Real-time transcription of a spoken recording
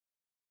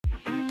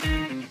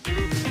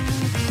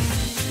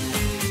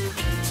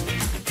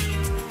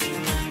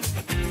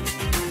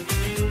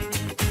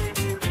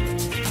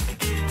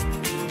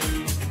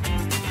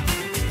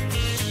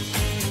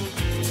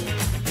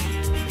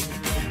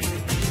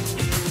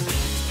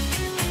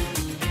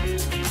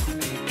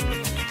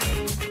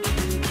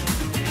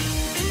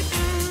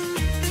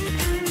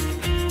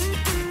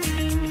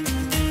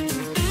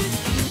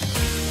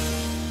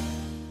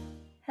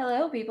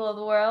people of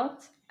the world.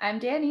 I'm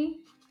Danny.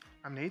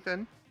 I'm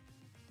Nathan.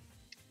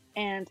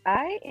 And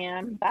I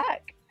am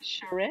back.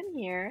 Shirin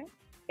here.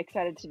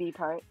 Excited to be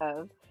part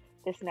of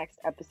this next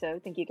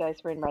episode. Thank you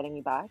guys for inviting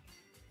me back.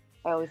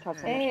 I always have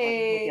so much fun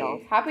with y'all.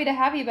 Hey, happy to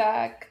have you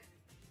back.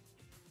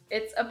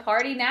 It's a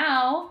party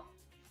now.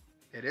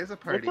 It is a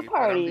party, It's a but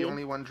I'm the party.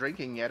 only one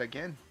drinking yet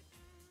again.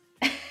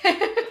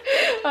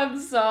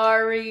 I'm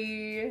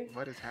sorry.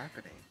 What is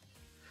happening?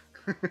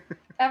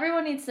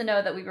 Everyone needs to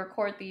know that we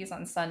record these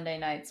on Sunday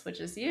nights, which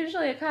is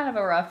usually a kind of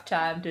a rough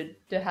time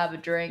to have a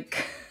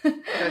drink.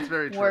 That's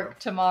very true. Work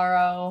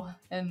tomorrow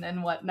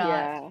and whatnot.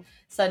 Yeah.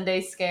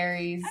 Sunday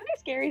scaries. Sunday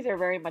scaries are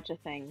very much a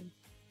thing.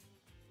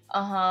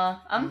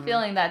 I'm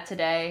feeling that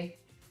today.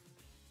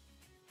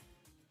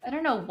 I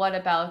don't know what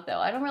about though.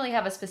 I don't really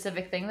have a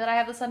specific thing that I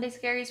have the Sunday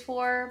scaries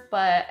for,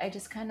 but I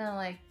just kind of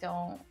like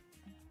don't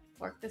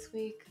work this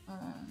week. I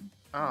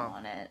don't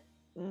want it.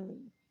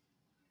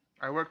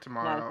 I work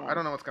tomorrow. Okay. I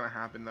don't know what's gonna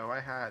happen though. I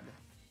had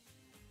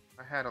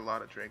a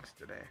lot of drinks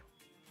today.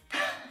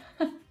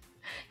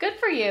 Good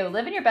for you.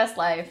 Living your best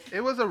life. It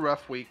was a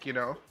rough week, you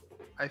know.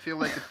 I feel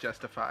like it's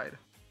justified.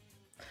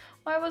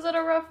 Why was it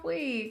a rough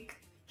week?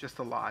 Just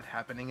a lot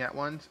happening at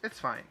once. It's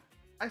fine.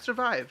 I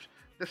survived.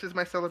 This is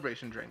my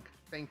celebration drink.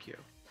 Thank you.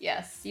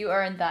 Yes, you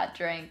earned that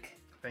drink.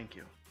 Thank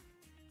you.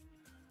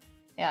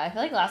 Yeah, I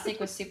feel like last week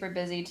was super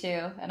busy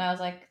too, and I was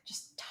like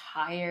just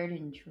tired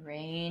and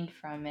drained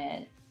from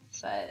it.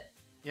 But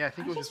Yeah, I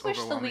think I it was just just wish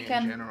the overwhelming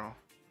weekend- in general.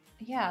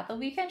 yeah, the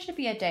weekend should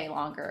be a day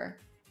longer.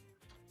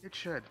 It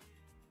should.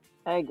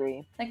 I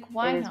agree. Like,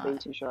 why it is way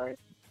not? too short.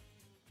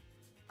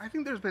 I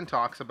think there's been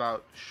talks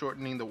about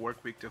shortening the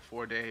work week to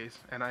 4 days,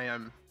 and I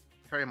am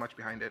very much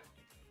behind it.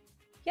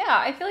 Yeah,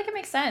 I feel like it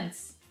makes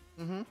sense.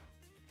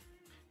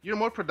 You're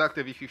more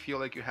productive if you feel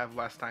like you have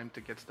less time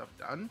to get stuff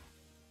done,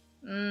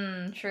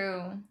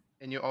 True.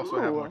 and you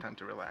also have more Ooh. time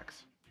to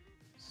relax.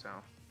 So,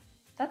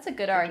 That's a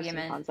good Interesting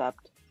argument.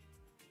 concept.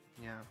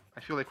 yeah, I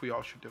feel like we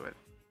all should do it.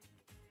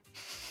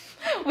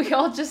 We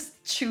all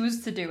just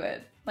choose to do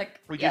it. Like,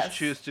 We yes. just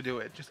choose to do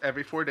it. Just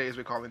every 4 days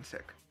we call in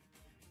sick,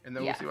 and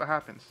then Yeah. we'll see what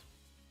happens.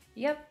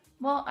 Yep.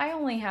 Well, I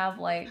only have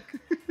like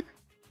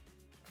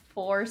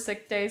 4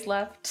 sick days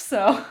left,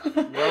 so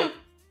Well,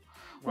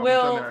 welcome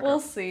to America. we'll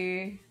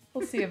see.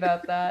 We'll see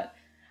about that.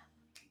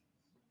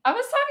 I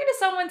was talking to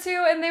someone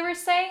too, and they were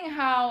saying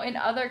how in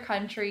other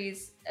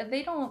countries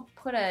they don't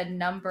put a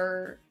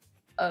number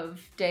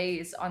of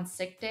days on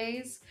sick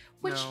days,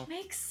 which No.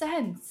 makes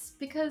sense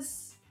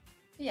because,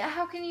 yeah,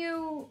 how can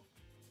you?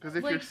 Because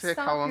if like, you're sick,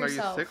 how stop long are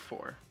yourself. you sick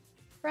for?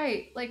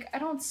 Right, like I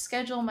don't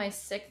schedule my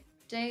sick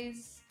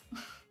days.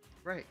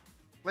 Right.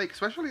 Like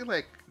especially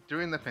like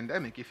during the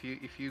pandemic, if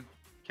you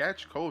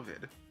catch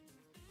COVID,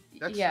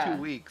 that's Yeah.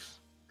 2 weeks.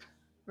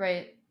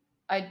 Right.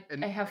 I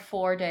And- have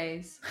 4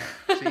 days.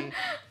 See,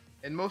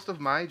 and most of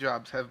my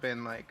jobs have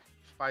been like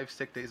 5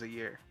 sick days a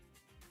year.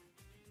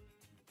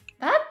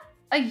 That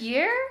a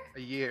year? A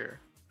year.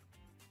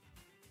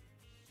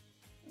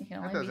 You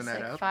can That only be doesn't add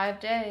sick up. 5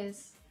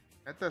 days.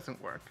 That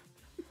doesn't work,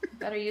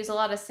 Better use a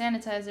lot of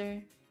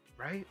sanitizer.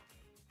 right?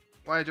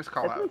 Well, I just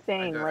call That's out.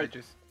 insane, I like-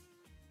 just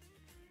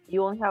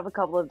You only have a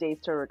couple of days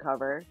to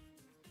recover,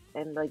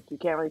 and like you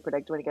can't really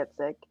predict when you get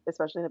sick,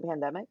 especially in a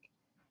pandemic.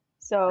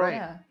 So Right.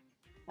 Yeah.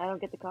 I don't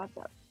get the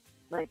concept.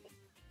 Like,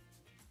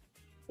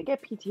 I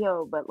get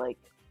PTO, but like,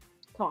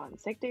 come on,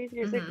 sick days.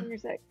 You're sick Mhm. when you're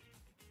sick.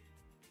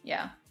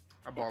 Yeah.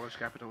 abolish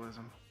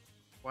capitalism.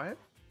 What?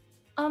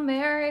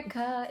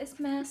 America is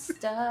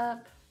messed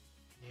up.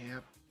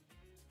 Yep.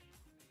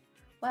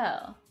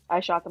 Well. I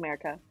shock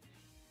America.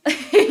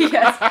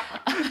 Yes.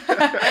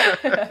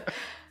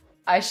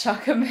 I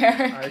shock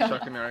America. I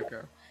shock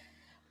America.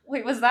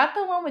 Wait, was that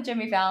the one with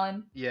Jimmy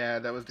Fallon? Yeah,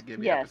 that was the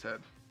Gibby Yes.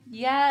 episode.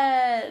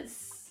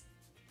 Yes.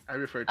 I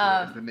refer to it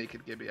as the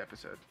Naked Gibby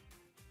episode.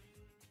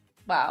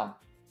 Wow.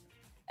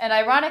 And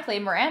ironically,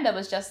 Miranda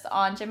was just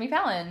on Jimmy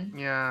Fallon.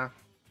 Yeah.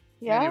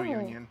 Yeah. Mini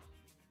reunion.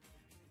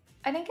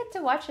 I didn't get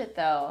to watch it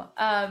though.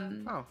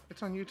 Oh,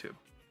 it's on YouTube.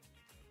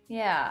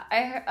 Yeah,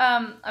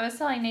 I was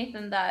telling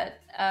Nathan that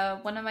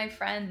one of my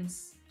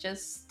friends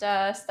just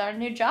started a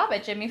new job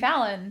at Jimmy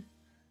Fallon.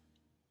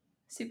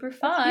 Super That's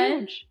fun.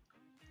 huge.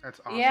 That's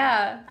awesome.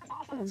 Yeah. That's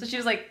awesome. So she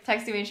was like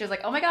texting me and she was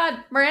like, "Oh my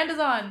god, Miranda's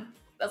on."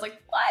 I was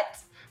like,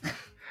 "What?"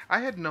 I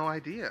had no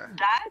idea.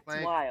 That's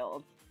Like-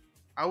 wild.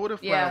 I would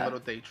have planned Yeah. a little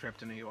day trip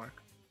to New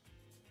York.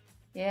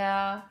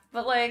 Yeah,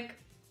 but like,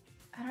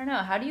 I don't know.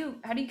 How do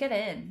you get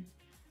in?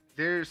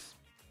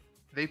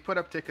 They put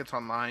up tickets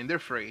online. They're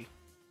free.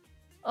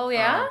 Oh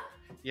yeah.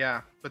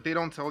 Yeah, but they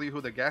don't tell you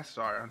who the guests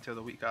are until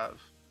the week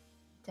of.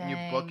 And you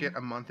book it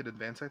a month in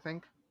advance, I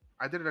think.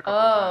 I did it a couple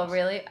of Oh times.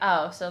 really?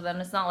 Oh, so then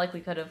it's not like we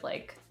could have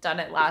like done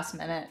it last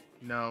minute.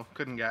 No,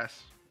 couldn't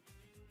guess.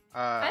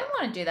 I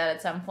want to do that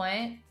at some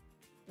point.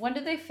 When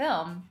did they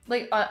film?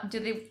 Like, do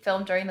they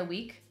film during the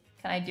week?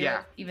 Can I do Yeah.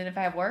 it even if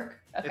I have work?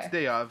 Okay. It's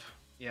day of.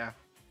 Yeah.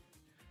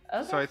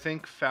 Okay. So I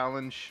think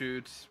Fallon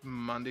shoots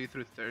Monday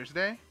through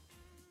Thursday.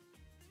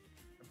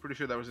 I'm pretty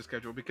sure that was the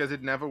schedule because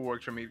it never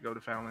worked for me to go to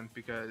Fallon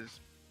because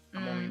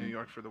I'm only in New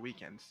York for the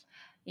weekends.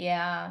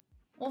 Yeah.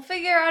 we'll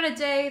figure out a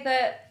day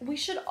that we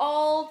should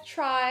all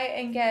try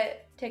and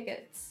get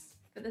tickets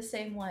for the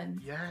same one.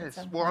 Yes.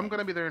 Well, I'm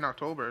gonna be there in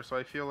October, so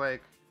I feel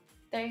like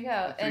there you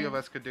go. The three of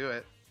us could do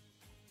it.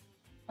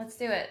 Let's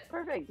do it.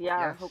 Perfect.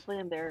 Yeah. Yes. Hopefully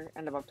I'm there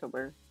end of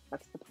October.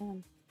 That's the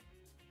plan.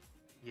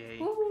 Yay.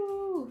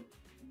 Woo!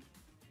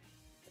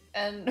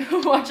 And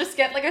we'll just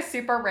get like a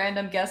super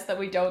random guest that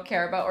we don't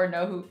care about or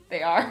know who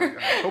they are.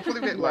 Oh,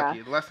 hopefully we get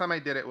lucky. The last time I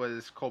did it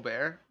was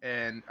Colbert,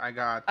 and I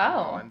got Tom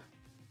Holland.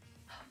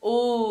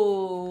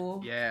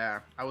 Ooh. Yeah,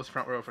 I was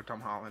front row for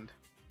Tom Holland.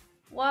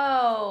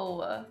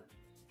 Whoa.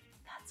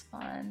 That's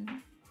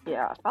fun.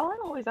 Yeah, Fallon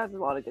always has a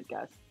lot of good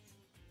guests.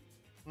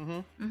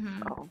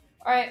 Mm-hmm. So.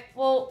 All right,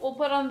 we'll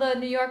put on the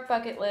New York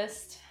bucket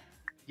list.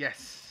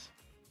 Yes.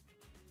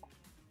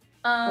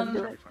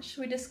 Should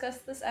we discuss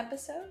this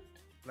episode?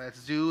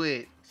 Let's do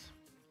it.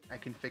 I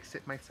can fix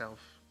it myself.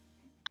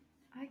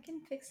 I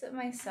can fix it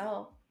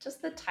myself.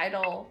 Just the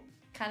title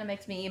kind of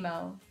makes me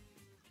emo.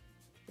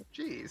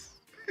 Jeez.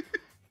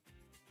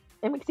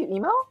 It makes you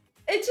emo?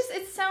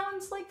 It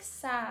sounds like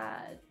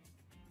sad.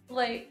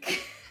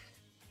 Like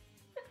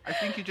I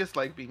think you just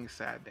like being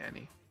sad,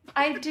 Danny.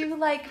 I do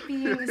like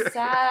being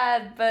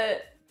sad,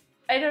 but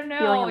I don't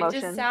know. It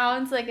just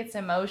sounds like it's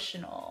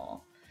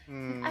emotional.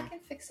 I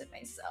can fix it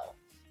myself.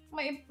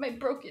 My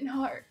broken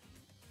heart.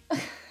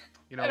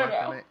 You know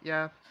what?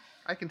 Yeah,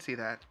 I can see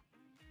that.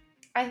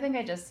 I think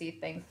I just see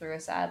things through a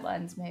sad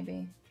lens,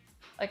 maybe.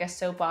 Like a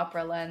soap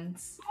opera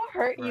lens. Who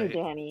hurt you,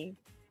 Danny?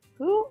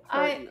 Who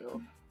hurt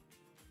you?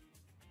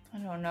 I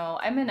don't know.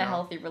 I'm in a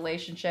healthy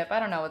relationship. I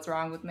don't know what's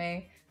wrong with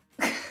me.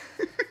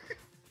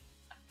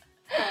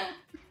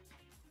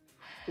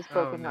 Just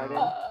broken-hearted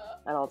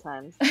at all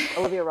times.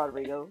 Olivia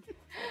Rodrigo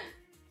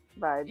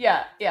vibes.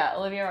 Yeah.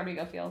 Olivia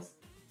Rodrigo feels.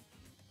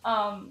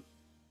 I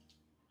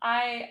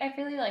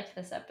really liked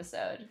this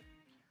episode.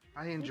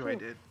 I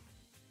enjoyed it.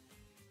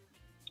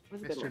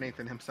 Mr.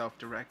 Nathan himself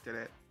directed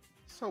it.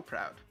 So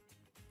proud.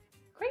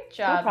 Great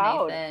job,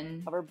 so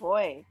Nathan. Of our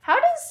boy. How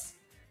does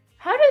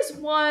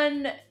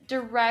one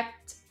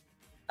direct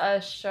a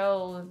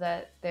show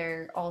that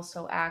they're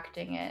also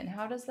acting in?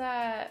 How does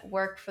that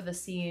work for the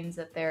scenes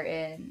that they're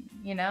in,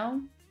 you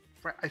know?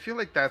 I feel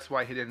like that's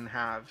why he didn't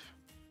have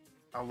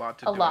a lot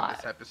to do in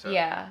this episode.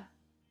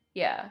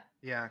 Yeah,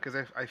 because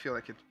I feel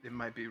like it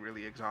might be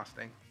really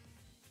exhausting.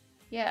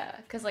 Yeah,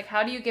 because like,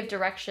 how do you give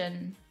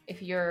direction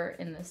if you're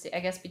in this? I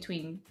guess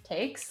between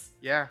takes.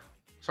 Yeah,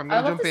 so I'm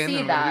gonna jump in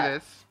and I'm gonna do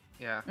this.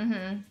 Yeah.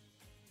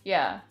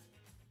 Yeah,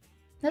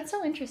 that's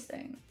so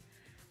interesting.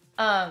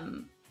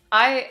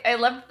 I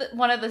loved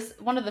one of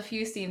the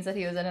few scenes that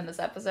he was in this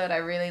episode. I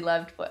really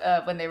loved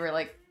when they were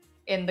like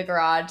in the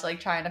garage, like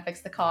trying to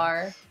fix the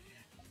car.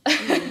 I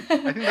think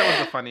that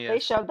was the funniest. They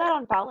showed that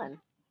on Fallon.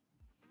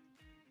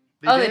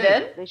 They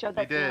did? They showed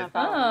that scene on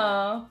Fallon.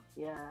 Oh.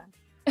 Yeah.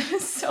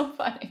 It's so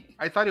funny.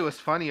 I thought it was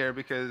funnier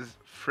because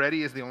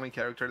Freddy is the only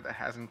character that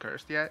hasn't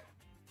cursed yet.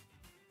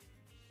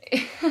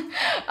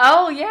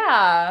 Oh,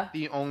 yeah.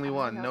 The only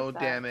one. No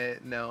damn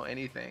it, no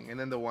anything. And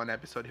then the one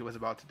episode he was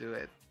about to do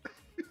it.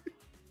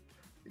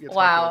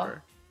 Wow.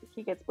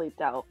 He gets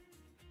bleeped out.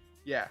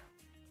 Yeah.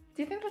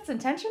 Do you think that's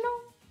intentional?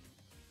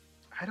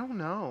 I don't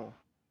know.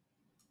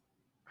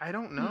 I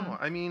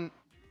mean,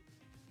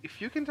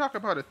 if you can talk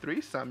about a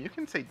threesome, you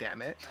can say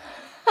damn it.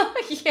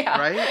 Yeah.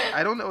 Right?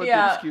 I don't know what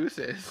the excuse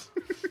is.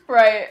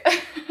 Right.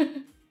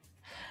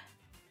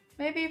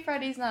 Maybe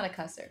Freddy's not a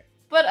cusser.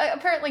 But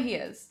apparently he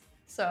is.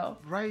 So.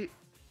 Right.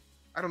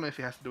 I don't know if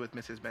it has to do with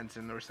Mrs.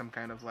 Benson or some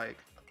kind of like...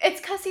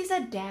 It's because he's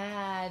a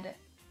dad.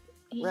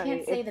 He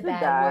can't say the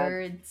bad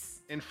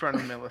words. In front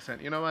of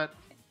Millicent. You know what?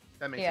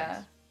 That makes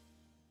sense.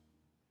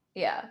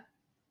 Yeah.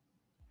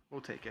 We'll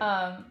take it.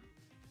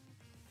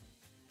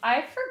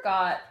 I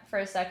forgot for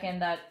a second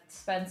that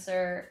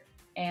Spencer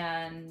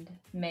and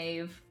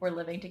Maeve were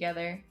living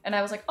together. And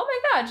I was like, oh my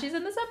god, she's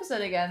in this episode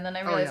again. Then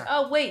I realized,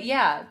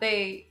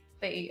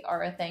 they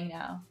are a thing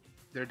now.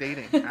 They're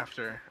dating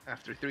after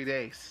 3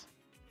 days.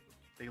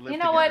 They live together. You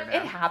know what? Now.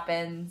 It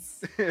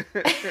happens.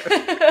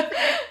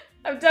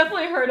 I've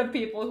definitely heard of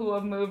people who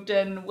have moved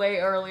in way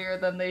earlier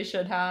than they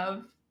should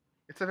have.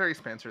 It's a very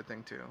Spencer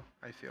thing too,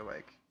 I feel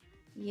like.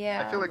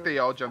 Yeah. I feel like they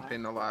all jump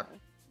in a lot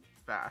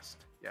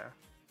fast. Yeah.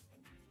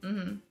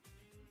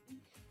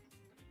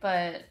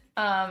 But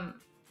I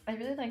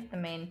really like the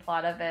main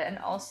plot of it, and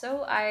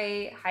also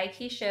I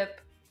high-key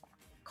ship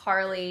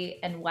Carly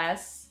and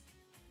Wes.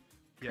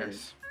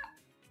 Yes.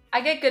 I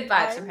get good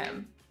vibes from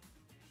him.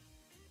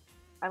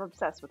 I'm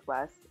obsessed with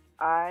Wes.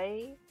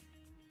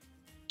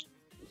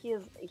 He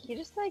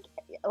just like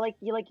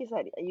you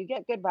said, you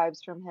get good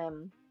vibes from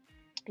him.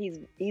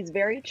 He's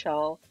very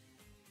chill.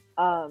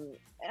 And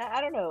I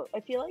don't know.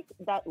 I feel like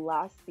that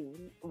last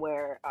scene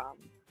where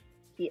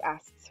he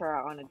asks her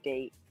out on a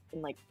date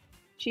and like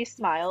she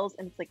smiles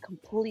and it's like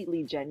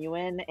completely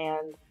genuine,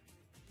 and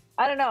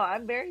I don't know,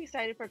 I'm very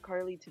excited for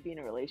Carly to be in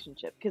a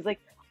relationship because like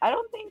I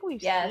don't think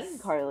we've seen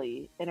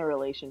Carly in a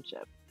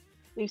relationship.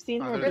 We've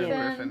seen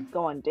her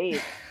go on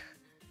dates.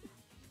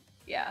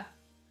 Yeah.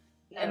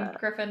 And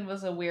Griffin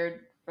was a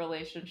weird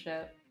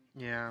relationship.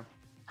 Yeah.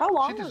 How She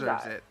long was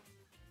deserves that? it.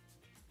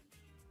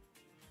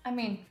 I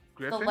mean,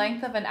 Griffin? the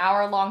length of an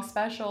hour-long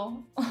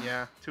special.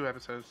 Yeah, 2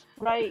 episodes.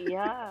 Right,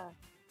 yeah.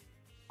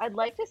 I'd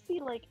like to see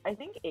like I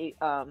think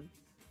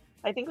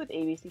with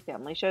ABC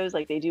Family shows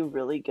like they do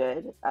really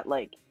good at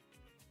like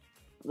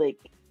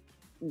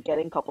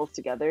getting couples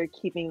together,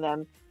 keeping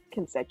them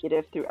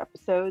consecutive through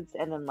episodes,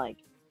 and then like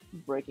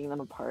breaking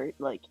them apart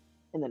like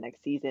in the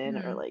next season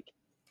or Mhm. like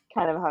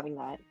kind of having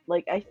that.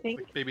 Like I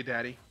think Like Baby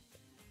Daddy.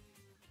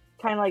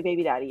 kind of like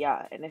Baby Daddy,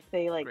 yeah. And if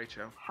they like Great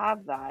show.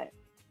 have that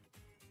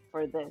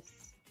for this,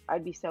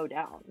 I'd be so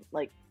down.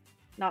 Like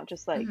not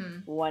just like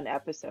Mhm. one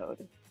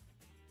episode.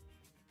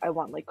 I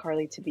want like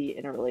Carly to be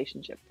in a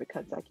relationship for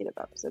consecutive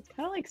episodes,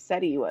 kind of like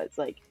SETI was.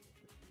 Like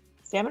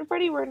Sam and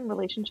Freddie were in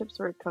relationships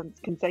for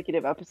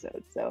consecutive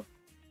episodes, so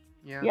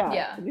Yeah. yeah,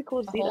 Yeah. it'd be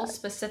cool to A see whole that.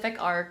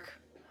 specific arc.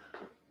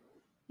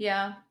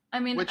 Yeah. I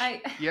mean, Which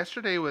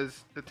yesterday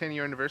was the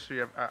 10-year anniversary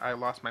of I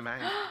Lost My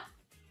Mind.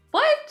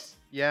 What?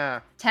 Yeah.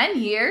 10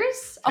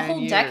 years? A 10 whole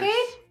years.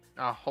 decade?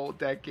 A whole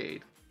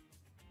decade.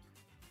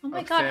 Oh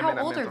my Of god, Sam how in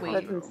a old are mental we?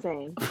 That's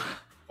hospital. insane.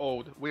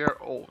 Old. We are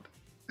old.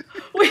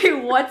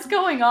 Wait, what's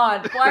going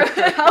on? Why?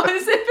 How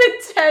has it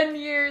been 10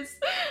 years?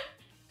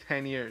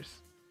 10 years.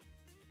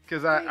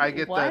 Because I Wait,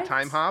 get the what?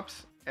 time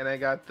hops, and I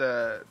got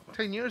the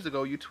 10 years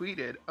ago you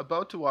tweeted,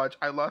 about to watch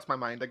I Lost My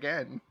Mind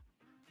again.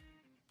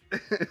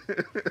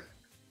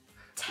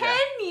 10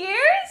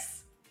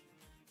 years?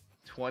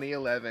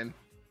 2011.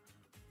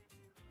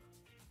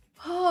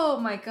 Oh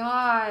my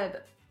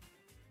god.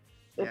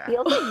 It Yeah.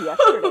 feels like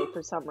yesterday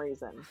for some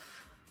reason.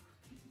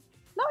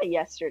 Not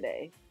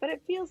yesterday, but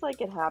it feels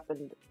like it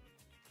happened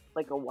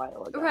like a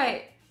while ago.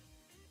 Right.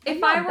 But If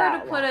not I were that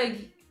to put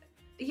long.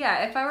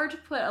 if I were to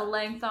put a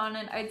length on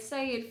it, I'd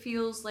say it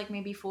feels like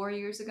maybe 4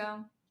 years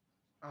ago.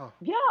 Oh,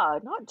 Yeah,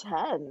 not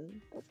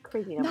 10. That's a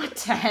crazy number. Not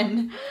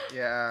 10.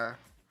 yeah.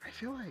 I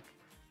feel like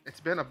it's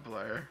been a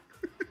blur.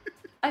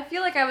 I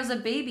feel like I was a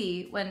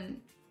baby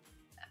when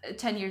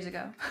 10 years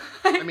ago.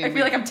 I mean, I we-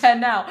 feel like I'm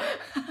 10 now.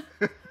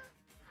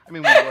 I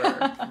mean, we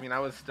were. I mean, I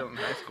was still in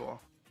high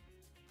school.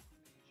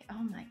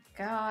 Oh my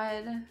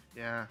god.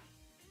 Yeah.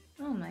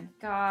 Oh my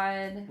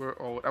god. We're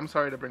old. I'm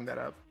sorry to bring that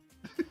up.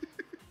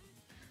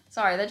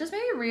 Sorry, that just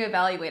made me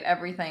reevaluate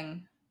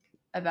everything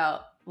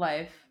about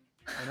life.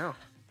 I know.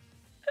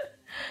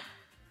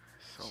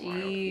 So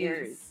wild.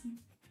 Jeez.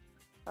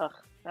 Ugh,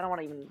 I don't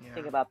want to even Yeah.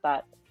 think about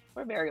that.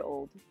 We're very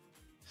old.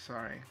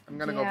 Sorry. I'm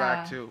going to go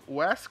back Yeah. to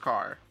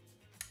Westcar.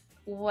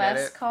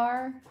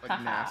 Westcar? Like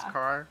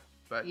NASCAR,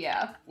 but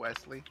Yeah.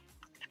 Wesley.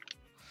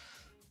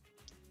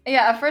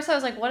 Yeah, at first I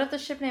was like, what if the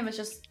ship name is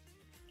just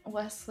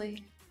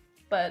Wesley?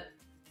 But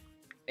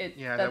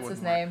Yeah, that that's his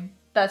wouldn't work. name.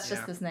 That's Yeah.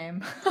 just his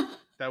name.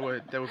 That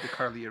would be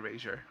Carly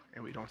Erasure,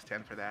 and we don't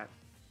stand for that.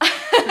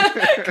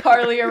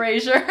 Carly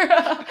Erasure.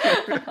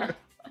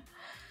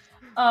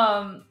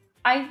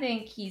 I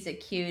think he's a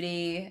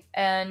cutie,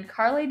 and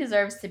Carly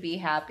deserves to be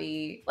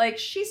happy. Like,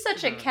 she's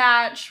such a Mhm.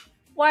 catch.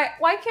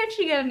 Why can't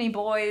she get any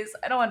boys?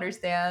 I don't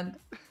understand.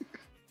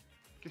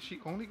 Because she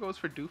only goes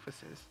for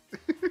doofuses.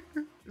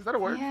 Is that a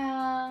word?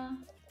 Yeah.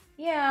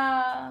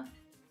 Yeah.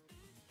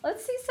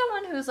 Let's see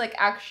someone who's like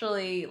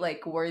actually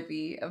like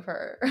worthy of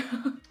her.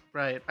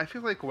 Right. I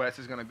feel like Wes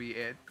is going to be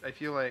it. I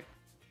feel like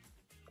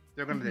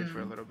they're going to date for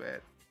a Mhm. little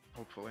bit,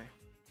 hopefully.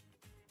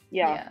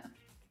 Yeah.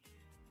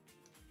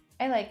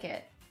 I like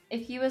it.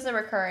 If he was a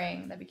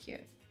recurring, that'd be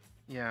cute.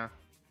 Yeah.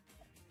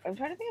 I'm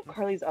trying to think of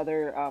Carly's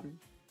other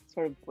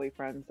sort of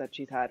boyfriends that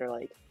she's had or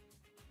like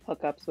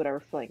hookups, whatever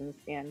flings,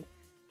 and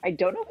I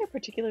don't know if I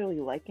particularly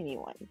like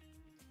anyone.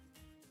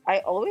 I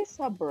always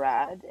saw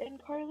Brad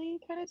and Carly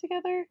kind of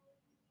together,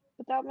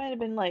 but that might have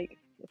been like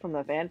from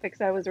the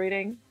fanfics I was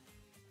reading.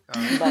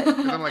 Because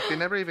I'm like, they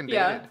never even dated.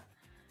 Yeah.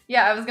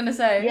 Yeah, I was gonna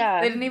say.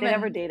 Yeah, They didn't even. they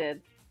never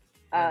dated.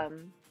 Yeah.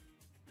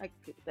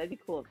 That'd be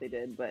cool if they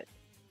did, but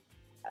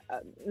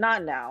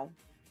not now.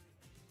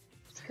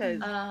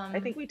 Because I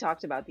think we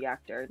talked about the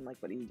actor and like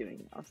what he's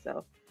doing now,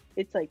 so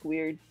it's like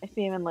weird. I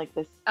see him in like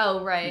this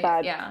Oh, right.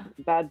 bad Yeah.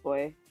 bad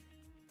boy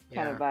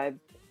kind Yeah. of vibe,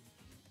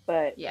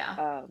 but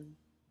Yeah.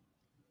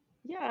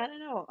 yeah, I don't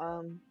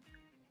know.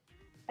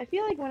 I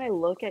feel like when I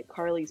look at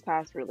Carly's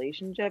past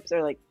relationships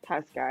or like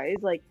past guys,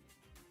 like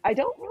I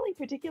don't really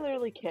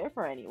particularly care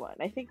for anyone.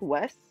 I think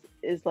Wes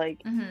is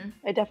like hmm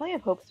I definitely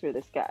have hopes for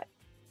this guy.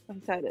 I'm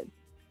excited.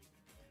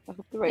 I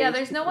hope the Yeah, writers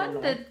there's keep no him one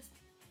in there. that.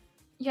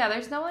 Yeah,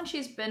 there's no one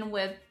she's been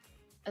with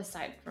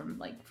aside from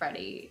like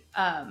Freddie.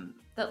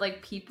 That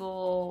like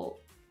people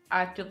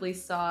actively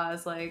saw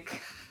as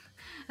like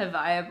a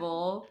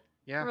viable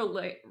Yeah.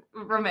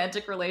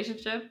 romantic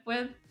relationship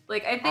with.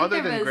 Like I think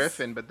Other there than was.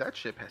 Griffin, but that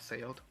ship has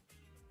sailed.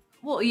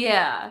 Well,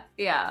 yeah,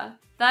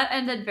 that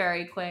ended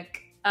very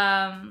quick.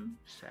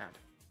 Sad.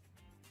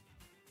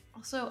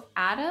 Also,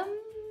 Adam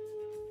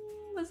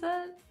was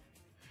that?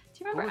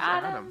 Do you remember was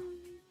Adam? Adam?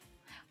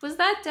 Was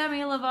that Demi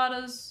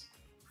Lovato's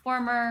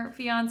former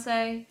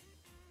fiance?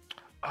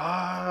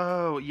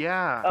 Oh,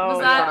 yeah. Oh, Was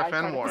That's that- not a I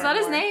tried to Fenwar. Was that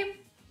his Fenwar. name?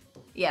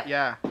 Yep.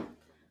 Yeah.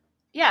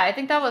 Yeah, I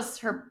think that was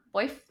her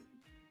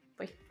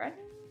boyfriend.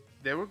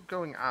 They were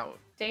going out.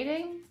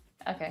 dating?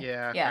 Okay.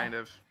 Yeah, Yeah. kind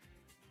of.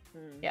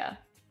 Yeah.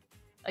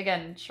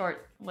 Again,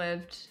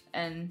 short-lived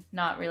and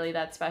not really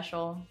that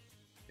special.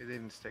 They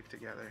didn't stick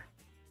together.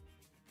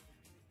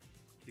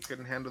 He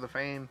couldn't handle the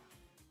fame.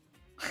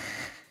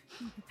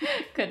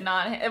 Could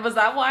not. Was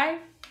that why?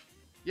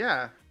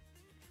 Yeah.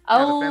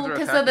 Oh,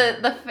 because of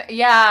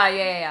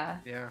yeah.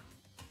 Yeah.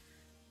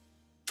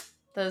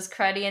 Those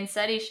Cruddy and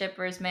Seti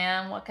shippers,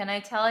 man. What can I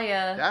tell you?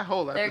 That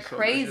whole episode They're was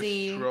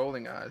crazy. just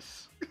trolling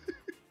us.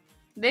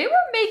 They were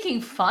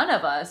making fun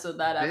of us with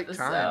that Big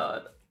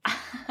episode.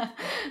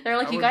 They're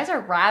like, you guys are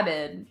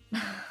rabid.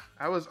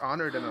 I was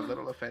honored and a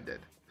little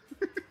offended.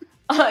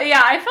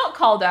 Yeah, I felt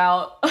called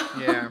out.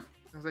 Yeah.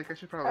 I was like, I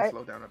should probably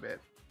slow down a bit.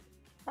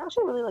 I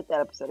actually really like that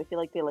episode. I feel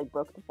like they like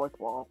broke the fourth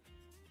wall,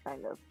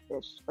 kind of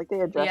ish. Like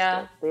they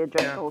addressed it. They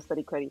addressed the whole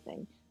Seti Cruddy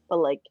thing. But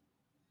like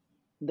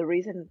the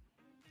reason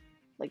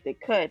like they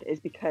could is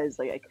because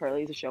like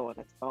iCarly is a show on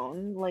its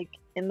own, like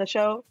in the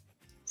show.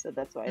 So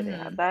that's why they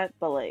have that.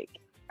 But like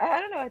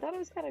I don't know, I thought it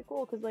was kind of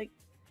cool because like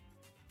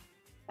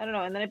I don't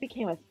know, and then it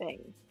became a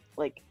thing.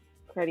 Like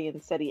Cruddy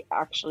and Seti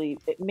actually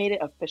it made it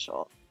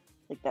official,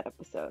 like that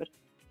episode.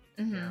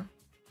 Yeah.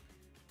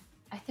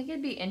 I think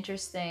it'd be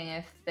interesting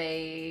if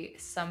they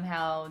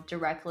somehow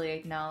directly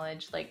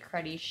acknowledge like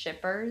Cruddy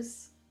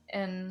shippers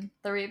in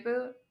the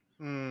reboot.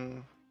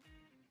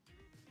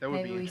 That would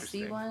maybe be we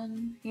interesting. see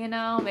one, you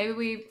know? Maybe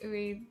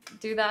we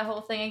do that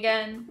whole thing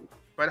again.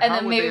 But and how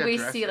then would maybe they we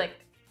address see it? like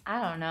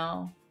I don't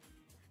know.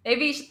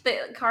 Maybe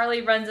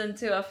Carly runs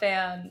into a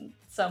fan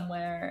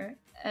somewhere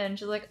and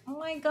she's like, "Oh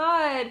my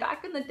god,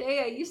 back in the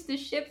day I used to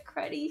ship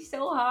Cruddy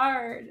so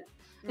hard."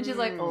 And she's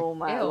like, "Oh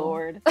my ew.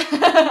 lord."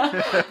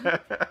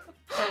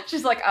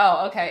 She's like,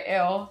 "Oh, okay,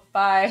 ew,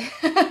 bye."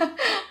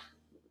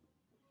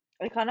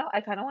 I kind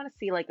of want to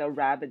see like a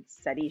rabid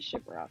Seti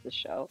shipper on the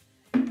show.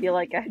 I feel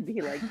like I'd be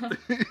like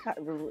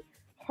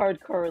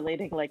hardcore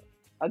relating like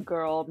a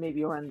girl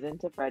maybe runs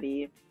into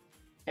Freddie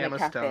in Emma a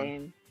cafe.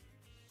 Stone.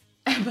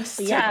 Emma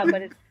Stone. Yeah,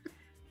 but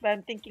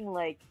I'm thinking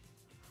like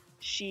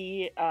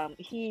he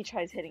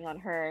tries hitting on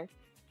her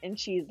and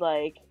she's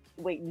like,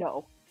 "Wait,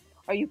 no.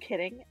 Are you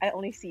kidding? I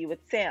only see you with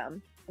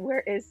Sam.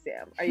 Where is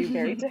Sam? Are you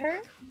married to her?"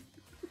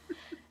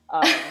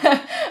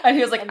 And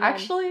he was like,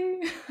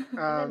 "Actually." And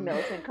then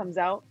Millicent comes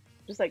out,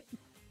 just like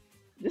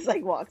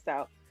walks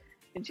out,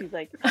 and she's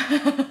like,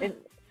 and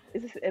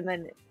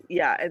then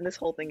and this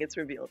whole thing gets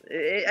revealed.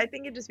 I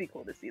think it'd just be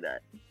cool to see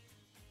that.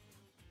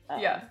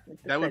 Yeah,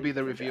 like that would be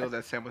the reveal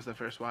that Sam was the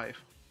first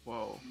wife.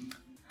 Whoa.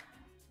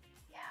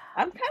 Yeah,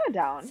 I'm kind of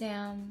down.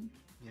 Sam.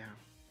 Yeah.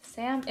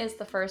 Sam is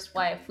the first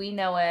wife. We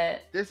know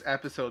it. This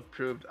episode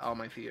proved all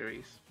my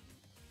theories.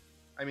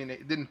 I mean,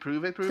 it didn't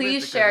prove it.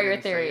 Please share your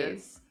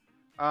theories.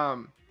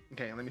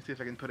 Okay, let me see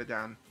if I can put it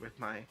down with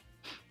my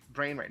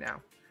brain right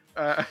now.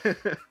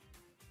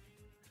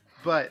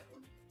 But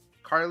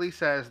Carly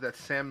says that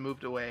Sam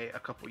moved away a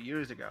couple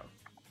years ago.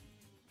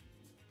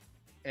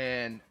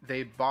 And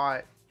they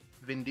bought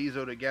Vin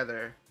Diesel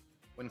together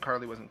when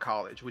Carly was in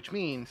college, which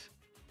means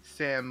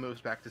Sam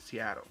moves back to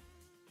Seattle.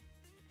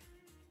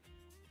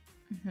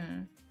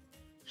 Mm-hmm.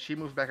 She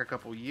moved back a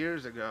couple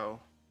years ago.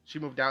 She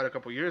moved out a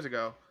couple years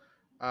ago.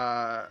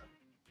 I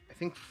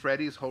think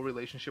Freddie's whole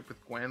relationship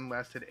with Gwen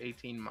lasted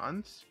 18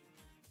 months.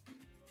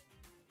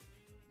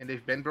 And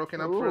they've been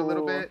broken up for a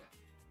little bit.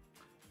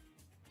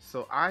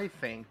 So I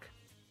think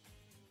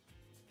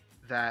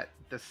that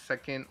the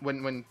second,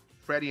 when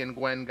Freddie and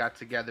Gwen got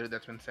together,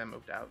 that's when Sam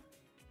moved out.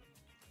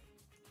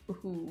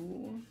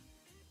 Ooh.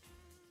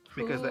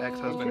 Because the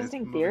ex-husband is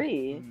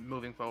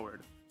moving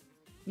forward.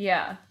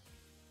 Yeah.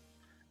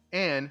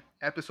 And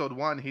episode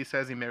 1, he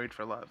says he married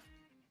for love.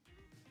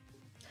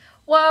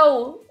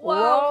 Whoa,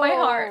 my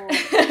heart.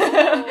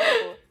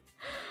 Whoa.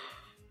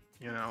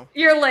 You know?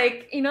 You're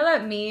like, you know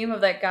that meme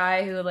of that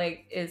guy who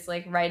like is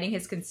like writing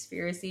his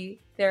conspiracy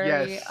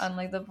theory on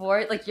like the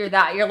board? Like you're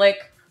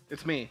like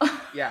it's me.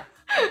 Yeah.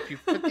 If you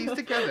put these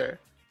together.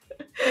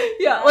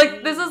 Yeah,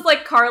 like this is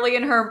like Carly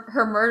and her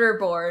murder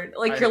board.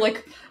 Like you're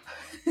like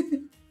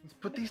let's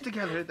put these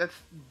together.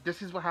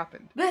 This is what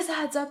happened. This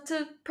adds up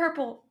to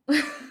purple.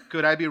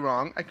 Could I be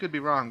wrong? I could be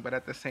wrong, but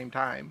at the same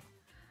time,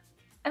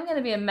 I'm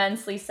gonna be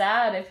immensely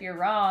sad if you're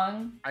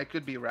wrong. I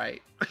could be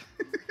right.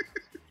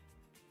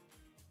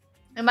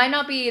 It might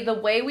not be the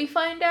way we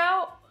find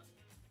out,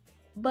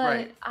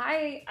 but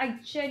Right. I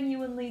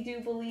genuinely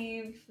do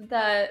believe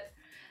that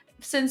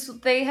since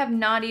they have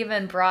not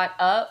even brought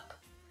up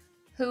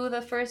who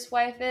the first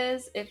wife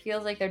is, it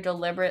feels like they're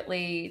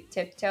deliberately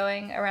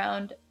tiptoeing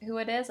around who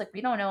it is. Like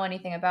we don't know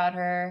anything about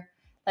her.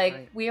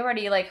 Like we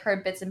already like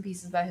heard bits and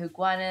pieces about who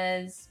Gwen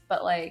is,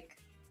 but like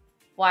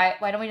why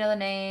don't we know the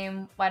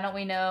name? Why don't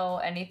we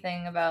know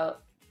anything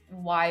about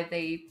why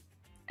they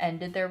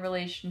ended their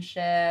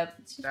relationship?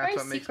 It's just That's very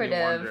what secretive.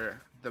 makes me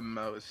wonder the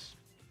most.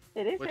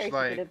 It is very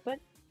secretive, but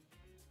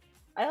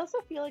I also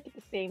feel like at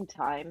the same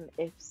time,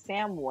 if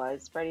Sam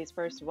was Freddie's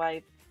first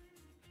wife,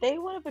 they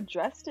would have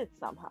addressed it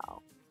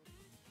somehow.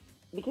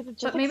 Because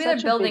it's just but maybe like,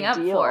 they're building up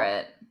deal. for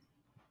it.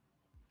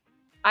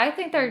 I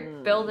think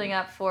they're building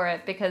up for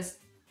it because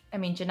I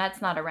mean,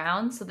 Jeanette's not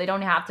around, so they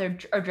don't have to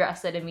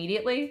address it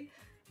immediately.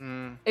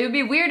 Mm, It would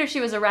be weird if she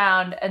was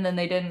around and then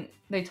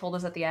they told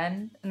us at the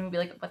end, and we'd be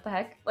like, what the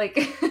heck? Like,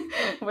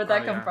 where'd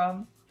that come yeah.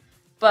 from?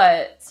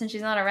 But since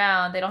she's not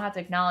around, they don't have to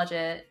acknowledge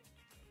it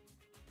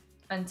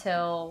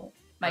until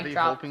Are Mike they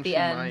drop hoping the she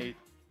end. might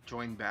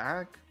join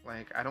back?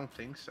 Like, I don't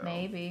think so.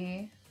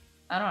 Maybe.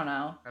 I don't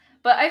know.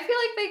 But I feel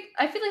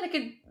like they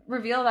could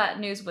reveal that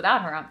news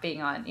without her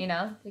being on, you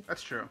know? Like,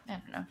 That's true. I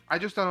don't know. I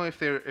just don't know if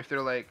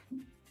they're like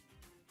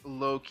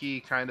low key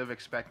kind of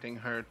expecting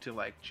her to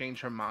like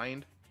change her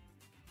mind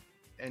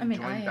and I mean,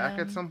 join I back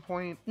at am. some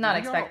point. Not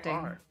We all expecting.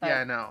 are. But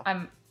Yeah, no.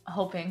 I'm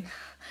hoping.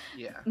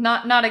 Yeah.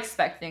 Not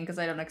expecting, because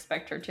I don't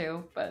expect her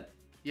to, but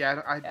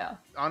Yeah, I yeah.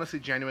 honestly,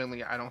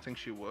 genuinely, I don't think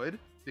she would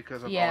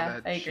because of Yeah, all I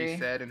that she agree.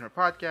 said in her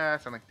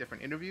podcast and like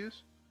different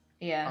interviews.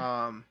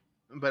 Yeah.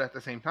 But at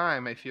the same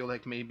time, I feel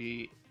like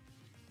maybe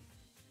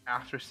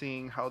after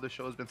seeing how the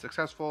show has been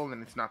successful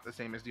and it's not the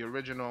same as the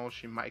original,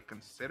 she might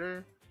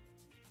consider.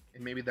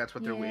 And maybe that's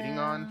what they're waiting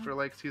on Yeah. for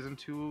like season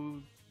 2,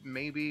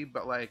 maybe.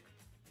 But like,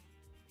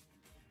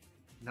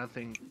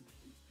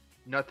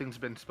 nothing's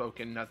been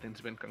spoken,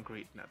 nothing's been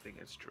concrete, nothing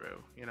is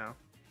true, you know?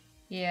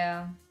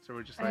 Yeah. So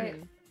we're just I-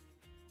 like,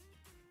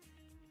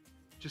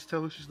 just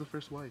tell her she's the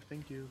first wife,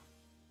 thank you.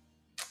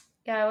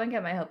 Yeah, I wouldn't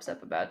get my hopes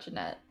up about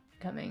Jeanette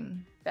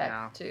coming back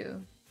No.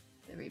 to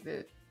the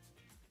reboot.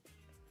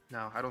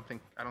 No, I don't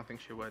think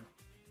she would.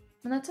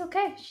 And that's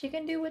okay. She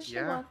can do what she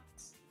Yeah.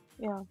 wants.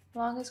 Yeah. As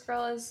long as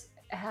girl is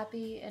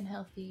happy and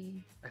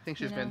healthy. I think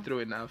You she's been know? through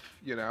enough,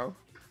 you know?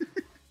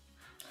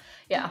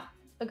 Yeah.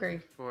 Agree.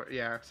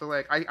 So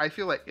like I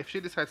feel like if she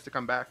decides to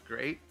come back,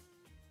 great.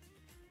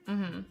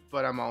 Mm-hmm.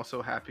 But I'm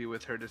also happy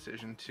with her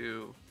decision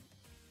to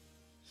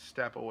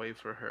step away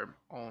for her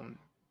own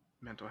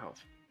mental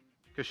health.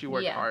 Because she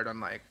worked Yeah. hard on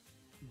like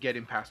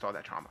getting past all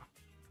that trauma.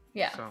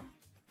 Yeah. So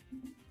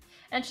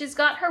And she's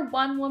got her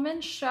one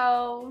woman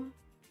show.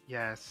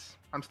 yes.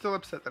 I'm still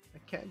upset that I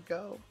can't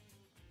go.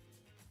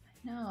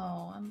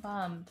 No, I'm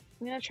bummed.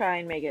 I'm gonna try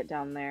and make it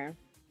down there.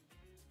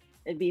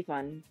 It'd be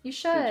fun. You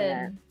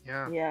Jeanette. should.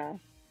 Yeah. Yeah.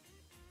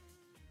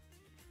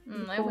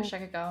 I wish I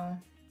could go.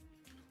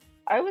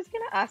 I was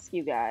gonna ask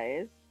you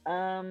guys.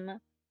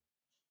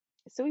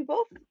 So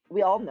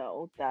we all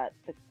know that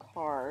the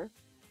car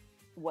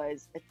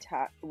was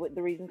attached.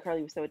 The reason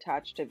Carly was so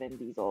attached to Vin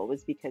Diesel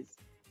was because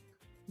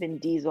Vin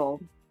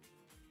Diesel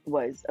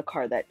was a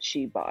car that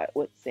she bought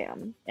with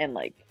Sam, and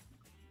like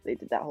they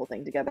did that whole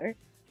thing together.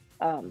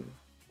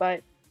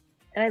 But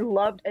I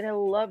loved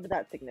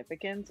that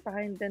significance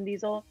behind Vin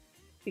Diesel,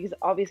 because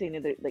obviously I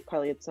knew that like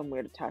Carly had some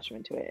weird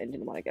attachment to it and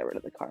didn't want to get rid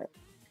of the car.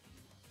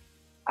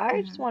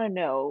 I just want to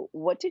know,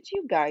 what did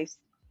you guys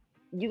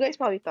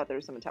probably thought there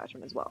was some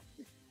attachment as well,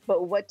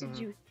 but what did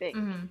you think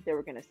they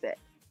were gonna say?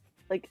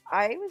 Like,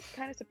 I was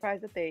kind of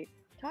surprised that they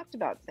talked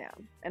about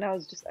Sam, and I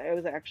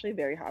was actually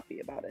very happy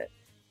about it,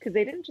 because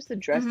they didn't just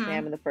address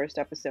Sam in the first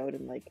episode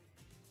and like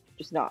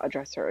just not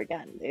address her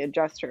again. They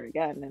addressed her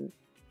again, and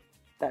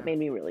that made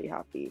me really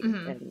happy.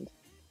 And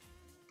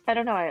I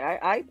don't know,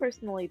 I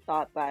personally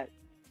thought that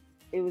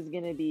it was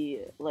gonna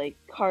be like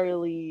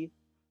Carly,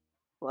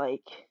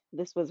 like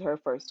this was her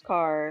first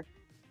car,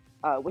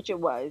 which it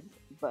was,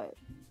 but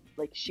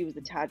like she was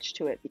attached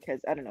to it because,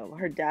 I don't know,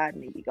 her dad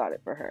maybe got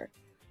it for her,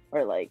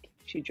 or like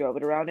she drove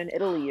it around in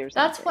Italy or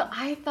something. That's what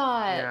I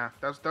thought. Yeah,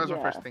 that was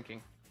my first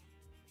thinking.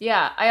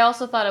 Yeah, I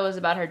also thought it was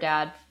about her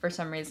dad for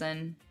some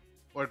reason.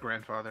 Or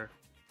grandfather.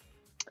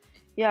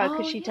 Yeah,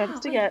 because she tends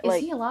to get like.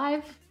 Is he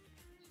alive?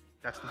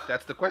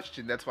 That's the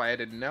question. That's why I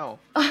didn't know.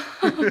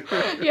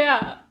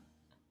 Yeah.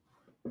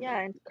 Yeah,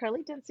 and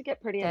Carly tends to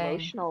get pretty Dang.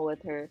 emotional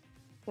with her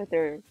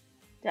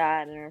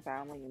dad and her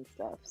family and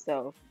stuff.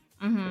 So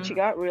she Mhm.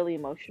 got really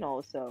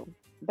emotional. So,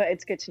 but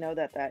it's good to know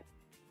that that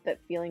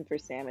feeling for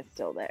Sam is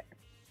still there.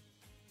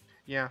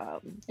 Yeah.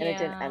 And it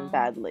didn't Yeah. end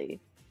badly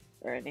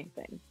or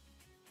anything.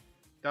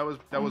 That was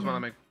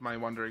one of my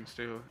wonderings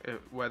too.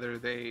 Whether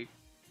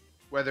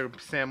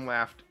Sam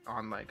left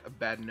on like a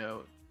bad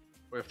note,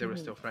 or if they were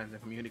still friends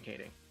and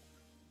communicating.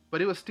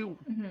 But it was still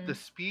the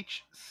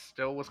speech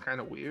still was kind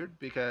of weird,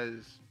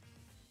 because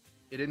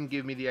it didn't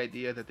give me the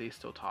idea that they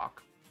still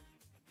talk.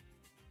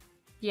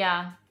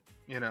 Yeah.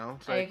 You know,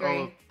 it's I like, agree.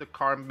 oh, the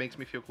car makes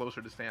me feel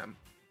closer to Sam.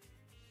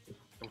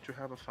 Don't you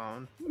have a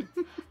phone?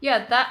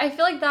 Yeah, that I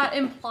feel like that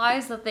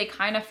implies that they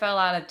kind of fell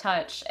out of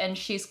touch, and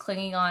she's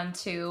clinging on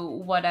to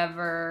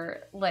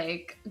whatever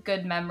like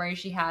good memory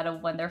she had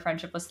of when their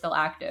friendship was still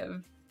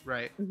active.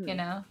 Right. You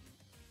know,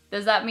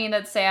 does that mean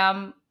that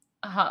Sam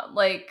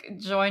like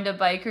joined a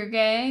biker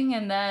gang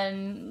and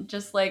then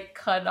just like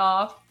cut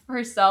off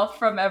herself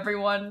from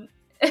everyone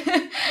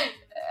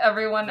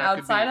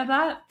outside of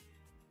that?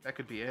 That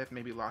could be it.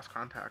 Maybe lost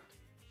contact.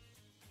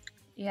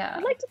 Yeah.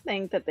 I'd like to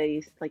think that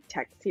they like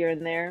text here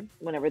and there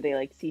whenever they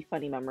like see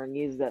funny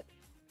memories that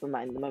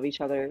remind them of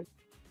each other.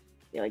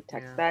 They like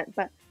text that.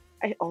 But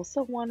I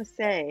also want to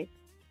say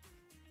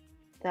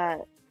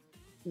that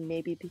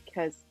maybe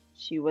because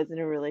she was in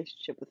a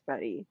relationship with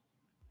Freddie,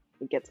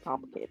 it gets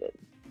complicated.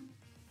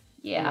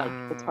 and Yeah.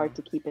 like it's hard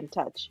to keep in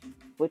touch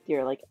with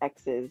your like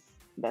ex's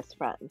best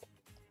friend.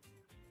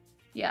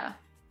 Yeah.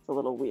 It's a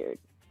little weird.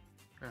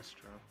 That's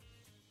true.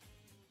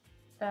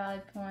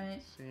 Valid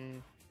point.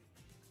 See.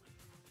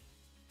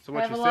 So I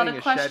what have you're a lot saying of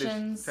is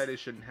questions. Teddy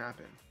shouldn't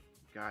happen.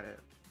 Got it.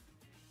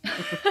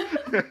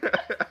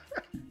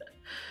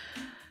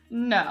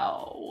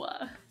 No.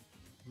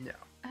 No.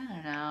 I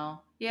don't know.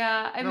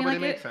 Yeah, I No, mean, but like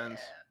it makes sense.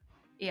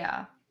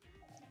 Yeah.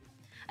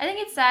 I think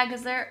it's sad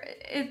because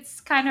it's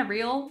kind of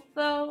real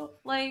though.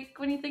 Like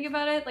when you think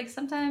about it, like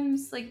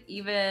sometimes, like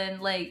even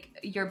like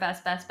your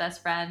best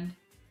friend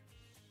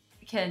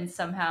can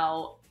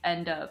somehow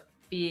end up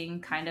being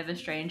kind of a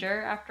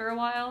stranger after a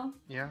while.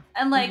 Yeah.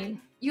 And like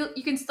Mm-hmm.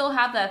 you can still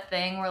have that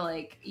thing where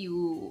like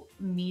you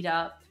meet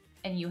up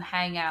and you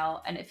hang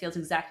out and it feels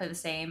exactly the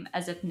same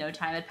as if no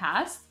time had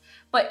passed.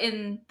 But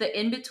in the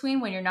in between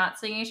when you're not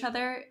seeing each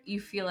other, you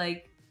feel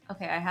like,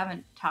 okay, I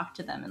haven't talked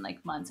to them in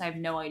like months. I have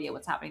no idea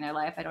what's happening in their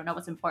life. I don't know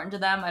what's important to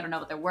them. I don't know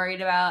what they're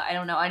worried about. I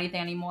don't know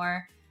anything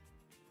anymore.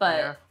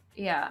 But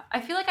yeah,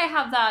 I feel like I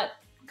have that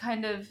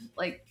kind of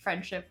like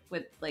friendship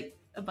with like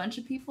a bunch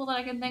of people that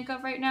I can think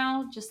of right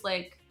now, just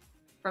like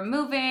from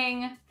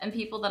moving and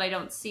people that I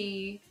don't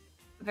see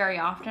very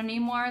often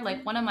anymore.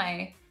 Like one of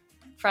my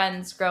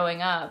friends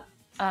growing up,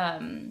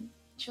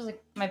 she was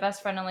like my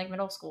best friend in like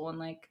middle school, and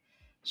like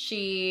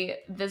she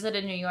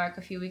visited New York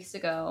a few weeks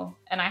ago,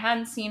 and I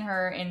hadn't seen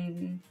her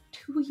in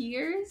 2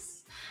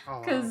 years Oh,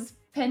 wow. because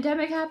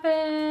pandemic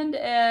happened,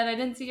 and I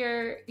didn't see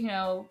her. You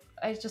know,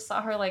 I just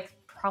saw her like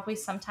probably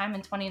sometime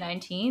in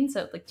 2019,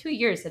 so like 2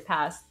 years had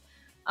passed.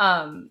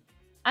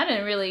 I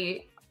didn't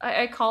really.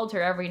 I called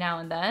her every now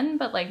and then,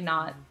 but like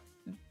not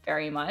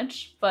very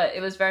much. But it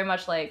was very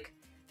much like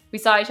we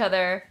saw each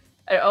other.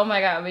 And oh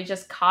my god, we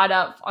just caught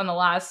up on the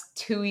last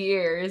 2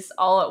 years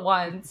all at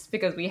once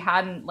because we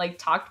hadn't like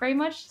talked very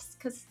much.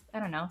 Because I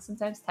don't know,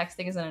 sometimes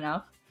texting isn't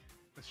enough.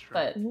 That's true.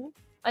 But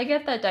I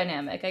get that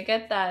dynamic. I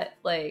get that,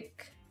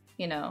 like,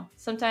 you know,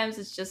 sometimes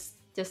it's just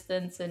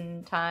distance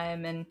and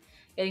time and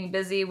getting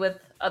busy with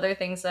other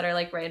things that are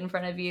like right in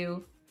front of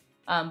you.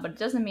 But it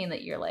doesn't mean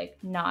that you're like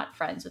not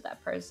friends with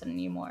that person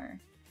anymore.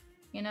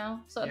 You know?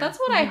 So that's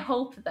what I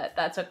hope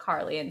that's what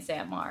Carly and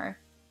Sam are.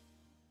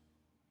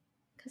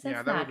 Because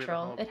that's that would be the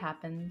natural. hope. It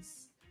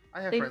happens.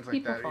 I have friends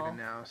like that fall. even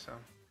now, so.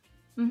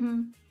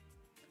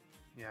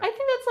 Yeah. I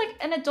think that's like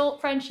an adult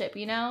friendship,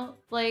 you know?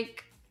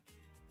 Like,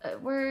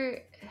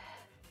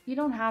 you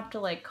don't have to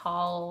like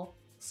call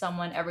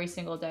someone every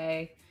single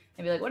day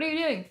and be like, what are you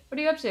doing? What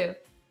are you up to?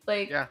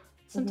 Like,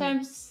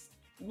 sometimes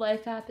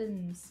life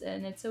happens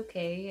and it's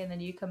okay, and then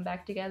you come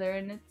back together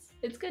and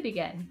it's good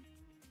again.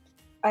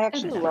 I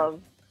actually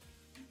love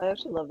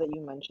that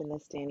you mentioned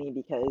this, Danny,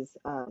 because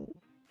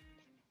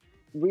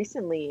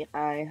recently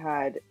I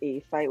had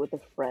a fight with a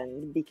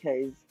friend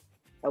because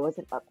I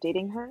wasn't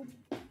updating her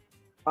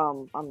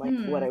on like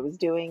what I was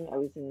doing. I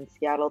was in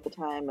Seattle at the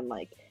time, and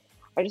like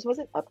I just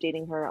wasn't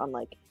updating her on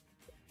like,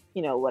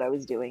 you know, what I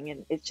was doing,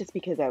 and it's just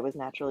because I was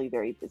naturally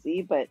very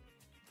busy. But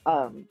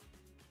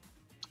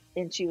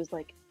and she was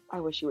like, I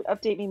wish you would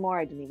update me more.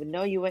 I didn't even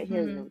know you went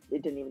here. I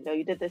didn't even know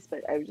you did this.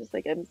 But I was just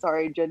like, I'm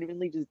sorry, I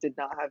genuinely just did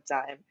not have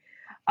time.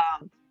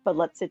 But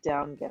let's sit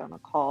down, get on a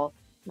call,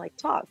 and, like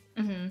talk.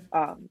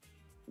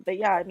 But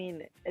yeah, I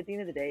mean, at the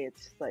end of the day,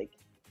 it's just like,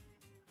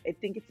 I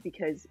think it's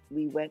because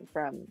we went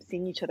from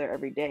seeing each other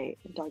every day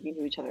and talking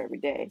to each other every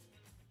day.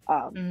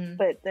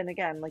 But then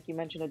again, like you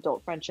mentioned,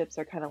 adult friendships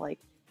are kind of like,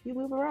 you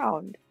move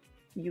around,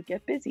 you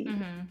get busy.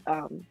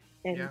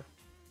 And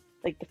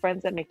like the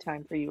friends that make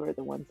time for you are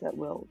the ones that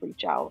will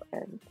reach out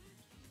and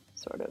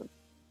sort of,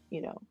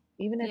 you know,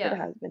 even if it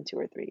has been 2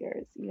 or 3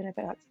 years, even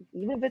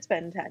if it's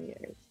been 10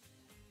 years,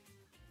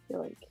 you're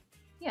like,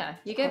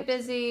 you get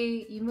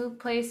busy, you move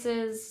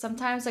places.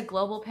 Sometimes a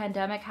global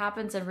pandemic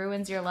happens and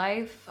ruins your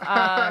life.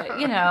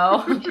 You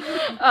know,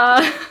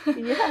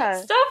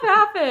 stuff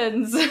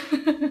happens.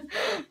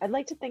 I'd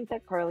like to think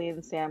that Carly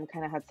and Sam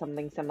kind of had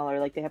something similar.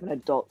 Like they have an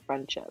adult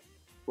friendship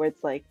where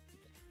it's like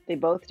they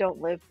both don't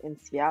live in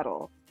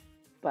Seattle,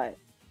 but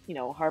you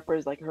know,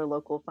 Harper's like her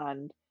local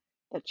friend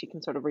that she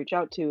can sort of reach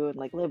out to and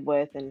like live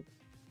with and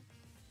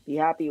be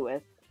happy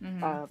with.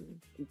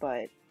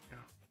 But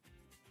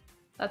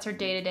that's her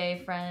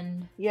day-to-day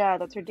friend. Yeah,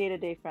 that's her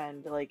day-to-day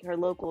friend, like her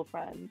local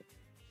friend.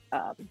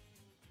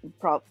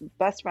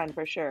 Best friend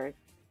for sure,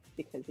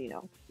 because, you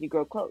know, you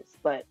grow close.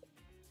 But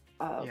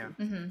I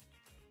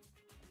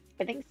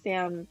think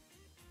Sam,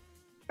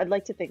 I'd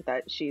like to think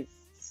that she's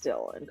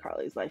still in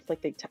Carly's life.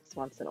 Like they text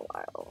once in a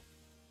while.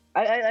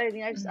 I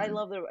mean, I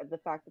love the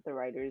fact that the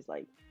writers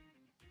like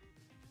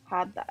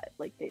had that.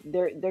 Like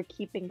they're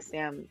keeping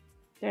Sam.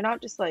 They're not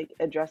just like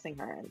addressing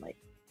her and like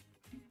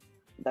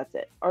that's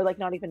it, or like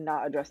not even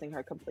not addressing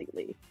her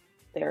completely.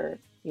 They're,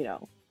 you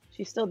know,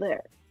 she's still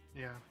there.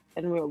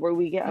 And where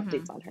we get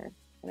updates on her,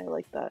 and I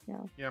like that.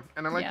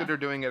 And I like that they're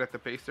doing it at the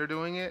pace they're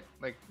doing it.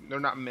 Like they're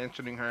not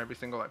mentioning her every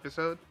single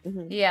episode.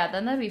 Yeah,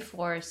 then that'd be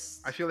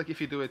forced. I feel like if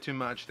you do it too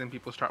much, then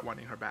people start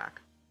wanting her back.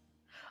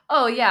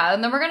 Oh yeah,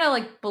 and then we're gonna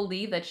like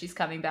believe that she's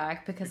coming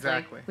back because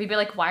Exactly. like we'd be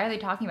like, why are they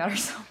talking about her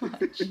so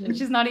much? And Mhm.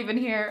 she's not even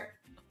here.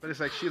 But it's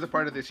like she's a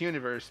part of this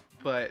universe,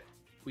 but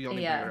we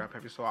only bring her Yeah. up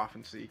every so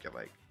often so you get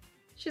like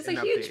She's an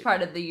a huge update.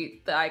 part of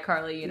the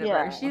iCarly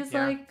universe. Yeah. She's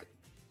Yeah. like,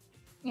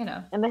 you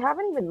know. And they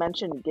haven't even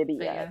mentioned Gibby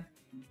But yet.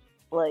 yeah.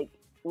 Like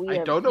we I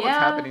have, don't know what's Yeah.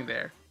 happening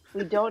there.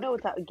 we don't know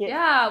what's happening.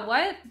 Yeah,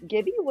 what?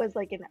 Gibby was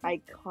like an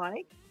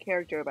iconic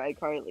character of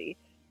iCarly,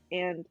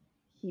 and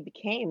he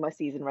became a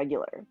season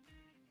regular.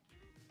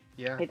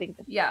 Yeah. I think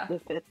Yeah. the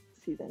 5th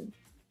season.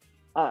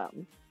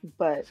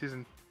 But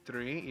Season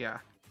 3, yeah.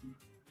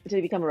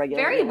 to become a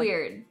regular, Very yeah.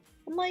 weird.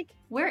 I'm like,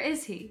 Where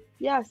is he?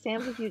 yeah,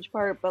 Sam's a huge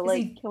part, but Is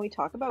like, he- can we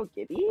talk about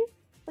Gibby?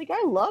 Like,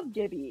 I love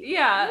Gibby.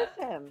 Yeah.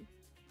 I miss him.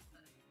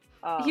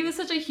 He was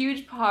such a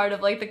huge part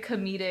of like the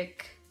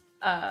comedic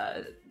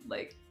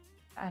like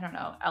I don't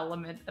know,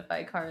 element of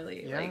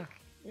iCarly. Yeah. Like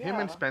Him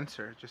and yeah.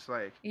 Spencer, just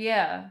like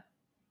yeah.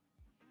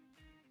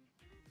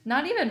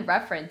 Not even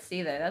referenced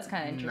either. That's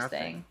kind of interesting.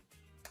 Nothing.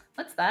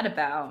 What's that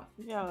about?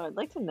 Yeah, I'd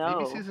like to know.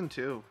 maybe season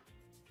 2.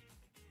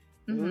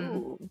 Mhm.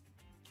 Ooh.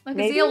 Like, is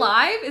Maybe- he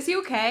alive? Is he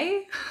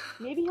okay?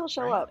 Maybe he'll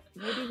show Right. up.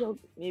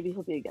 Maybe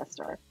he'll be a guest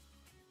star.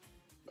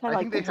 Kind I of like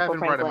think they Principal haven't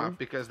brought him Franklin. up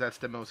because that's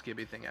the most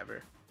Gibby thing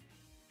ever.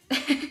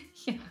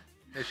 Yeah.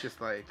 It's just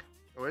like,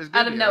 where's Gibby?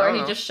 Out of I nowhere, don't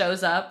he know. just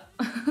shows up.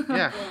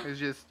 Yeah, it's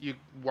just you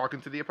walk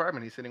into the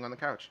apartment, he's sitting on the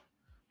couch.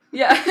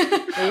 Yeah.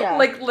 Yeah.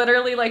 Like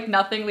literally like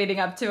nothing leading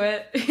up to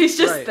it. He's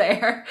just Right.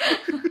 there.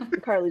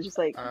 Carly's just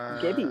like, Uh,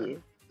 Gibby,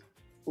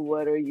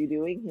 what are you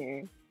doing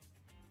here?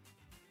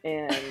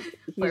 And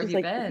Where have he's just you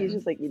like been? he's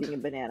just like eating a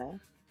banana.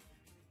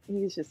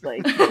 He's just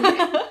like,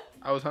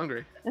 I was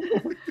hungry.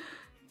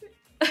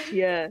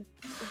 yeah.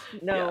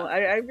 No,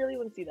 Yeah. I really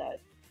want to see that.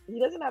 He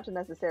doesn't have to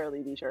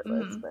necessarily be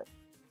shirtless, Mhm. but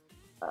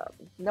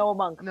Noah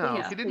Monk. No,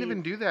 please, he didn't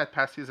even please. do that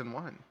past season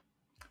 1.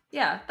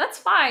 Yeah, that's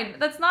fine.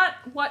 That's not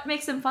what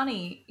makes him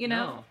funny, you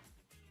know?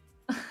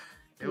 No.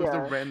 It was the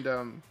Yeah.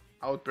 random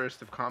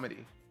outburst of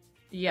comedy.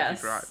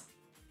 Yes. brought.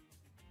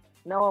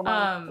 Noah Monk,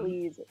 Um,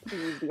 please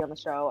be on the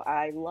show.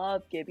 I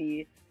love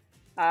Gibby.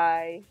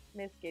 I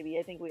miss Gibby.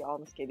 I think we all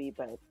miss Gibby,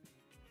 but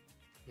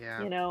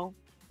Yeah. you know,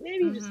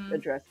 maybe just Mhm.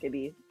 address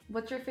Gibby.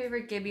 What's your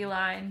favorite Gibby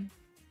line?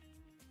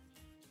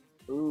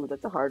 Ooh,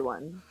 that's a hard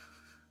one.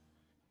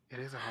 It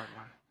is a hard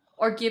one.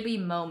 Or Gibby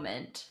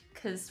moment?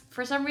 Because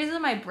for some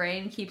reason my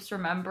brain keeps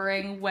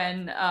remembering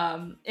when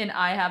in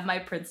I Have My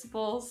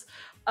Principles,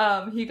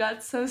 he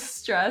got so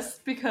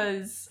stressed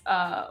because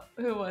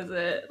who was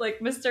it? Like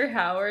Mr.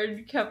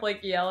 Howard kept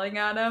like yelling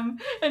at him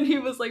and he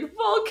was like,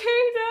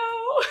 volcano.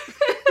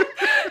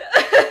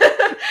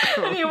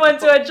 And he went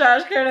to a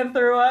trash can and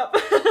threw up.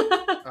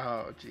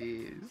 Oh,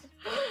 jeez.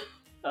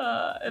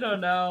 I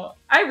don't know.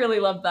 I really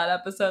loved that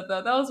episode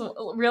though. That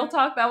was real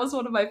talk. That was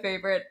one of my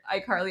favorite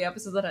iCarly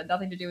episodes that had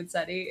nothing to do with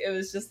SETI. It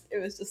was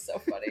just so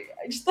funny.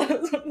 I just thought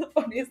it was one of the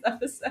funniest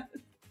episodes.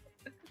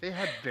 They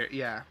had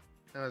yeah,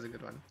 that was a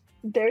good one.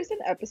 There's an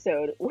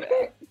episode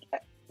where,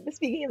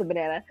 speaking of the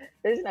banana,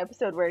 there's an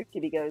episode where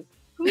Gibby goes,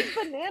 "Whose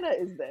banana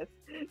is this?"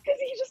 Because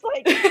he's just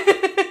like,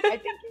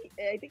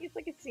 I think it's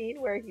like a scene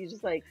where he's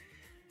just like,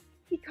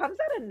 he comes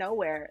out of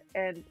nowhere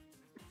and,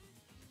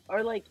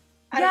 or like,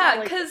 I don't Yeah, know,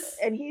 like, 'cause,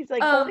 and he's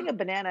like holding a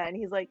banana and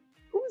he's like,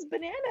 "Whose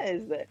banana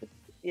is this?"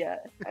 Yeah,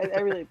 I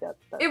really that.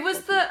 It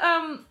was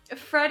the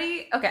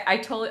Freddie. Okay, I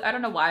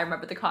don't know why I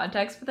remember the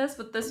context for this,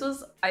 but this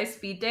was Ice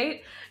Speed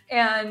Date,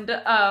 and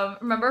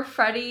remember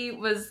Freddie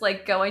was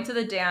like going to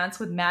the dance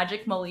with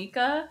Magic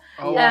Malika,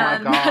 Oh Yeah.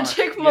 and my god.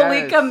 Magic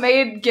Malika Yes.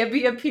 made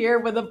Gibby appear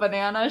with a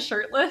banana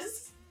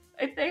shirtless.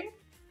 I think.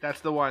 That's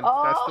the one.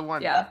 Oh. That's the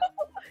one. Yeah.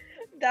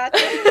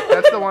 That's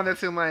That's the one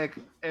that's in like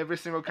every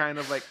single kind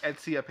of like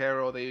Etsy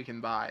apparel that you can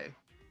buy.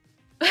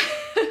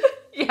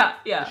 Yeah,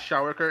 The yeah.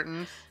 shower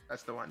curtains.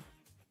 That's the one.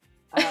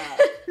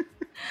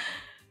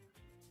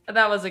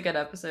 That was a good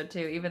episode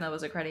too, even though it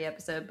was a cruddy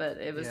episode, but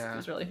it was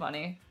Yeah. really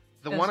funny.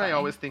 The It was one I funny.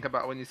 always think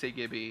about when you say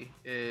Gibby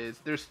is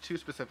there's two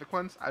specific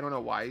ones. I don't know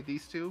why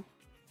these two.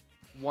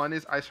 One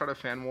is I Start a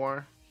Fan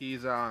War.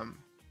 He's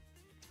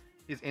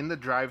in the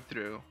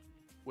drive-through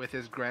with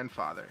his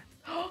grandfather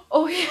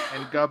Oh yeah.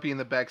 and Guppy in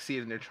the back seat,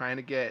 and they're trying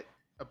to get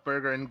a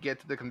burger and get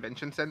to the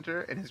convention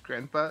center, and his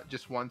grandpa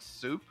just wants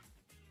soup,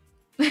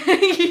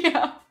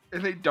 Yeah.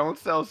 and they don't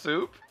sell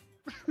soup.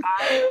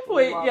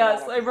 Wait, love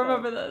yes, that I episode.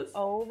 remember this.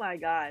 Oh my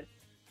god,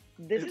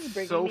 this It's is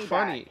bringing so me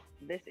funny. back.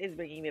 This is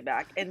bringing me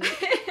back, and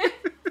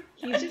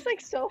he's just like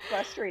so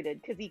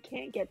frustrated because he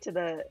can't get to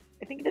the.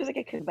 I think there's like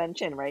a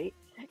convention, right?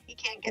 He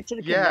can't get to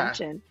the Yeah.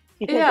 convention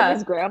because Yeah. of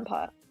his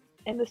grandpa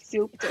and the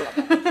soup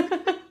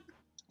dilemma.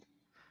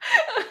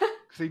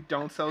 Because they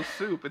don't sell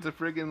soup. It's a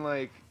friggin'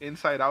 like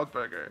Inside Out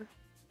burger.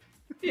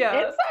 Yeah.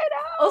 Inside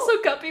Out. Also,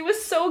 Guppy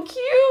was so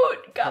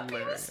cute. Guppy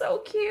was Hilarious. so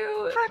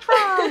cute. French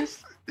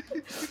fries.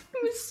 He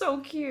was so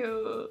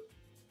cute.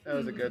 That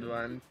was a good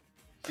one.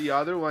 The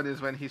other one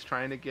is when he's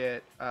trying to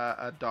get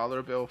a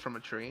dollar bill from a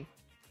tree.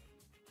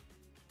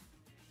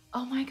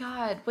 Oh my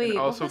god! Wait. And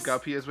also, what was,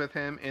 Guppy is with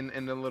him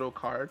in the little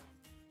card.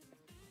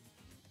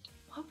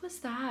 What was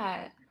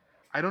that?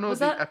 I don't know Was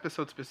the that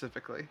episode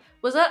specifically.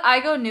 was that I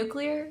Go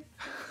Nuclear?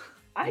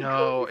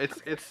 No,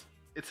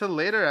 it's a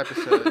later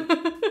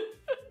episode.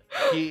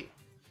 He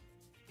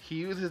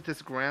uses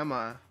this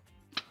grandma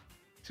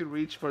to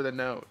reach for the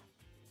note.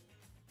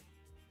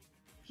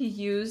 He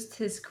used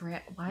his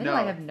Why do No,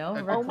 I have no a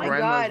Oh my reference? grandma's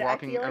god, I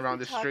walking feel like around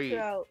he the talks street.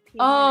 about peeing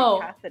Oh.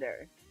 in a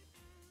catheter.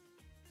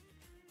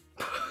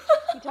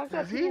 He talks about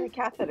Does peeing in he? a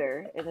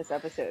catheter in this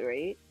episode,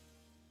 right?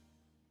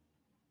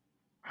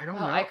 I don't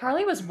Wow, know.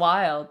 iCarly was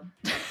wild.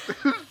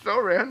 This is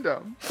so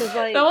random. Because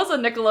like That was a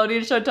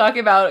Nickelodeon show talking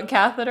about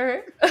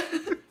catheter.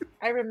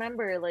 I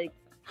remember like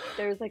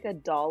there's like a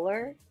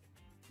dollar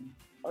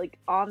like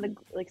on the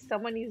like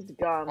someone used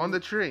gum On the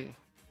tree.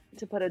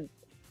 to put a.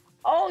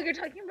 Oh, you're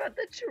talking about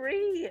the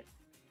tree.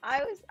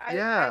 I'm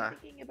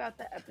thinking about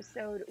the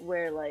episode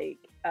where like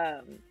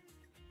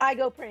I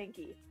Go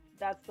Pranky.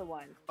 That's the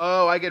one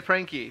Oh, I Get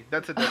Pranky.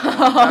 That's a different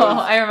one. Oh,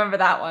 I remember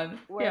that one.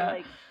 where Yeah.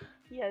 like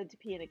he had to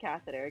pee in a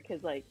catheter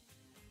because like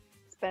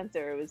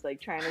Spencer was like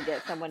trying to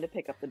get someone to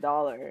pick up the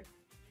dollar.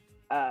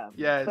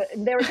 Yes. But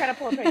they were trying to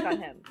pull a prank on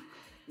him,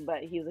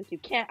 but he was like, "You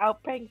can't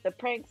out prank the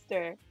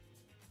prankster."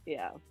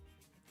 Yeah,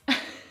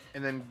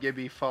 And then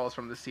Gibby falls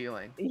from the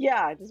ceiling.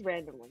 yeah, just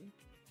randomly.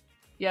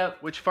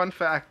 Yep. Which, fun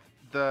fact,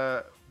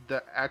 the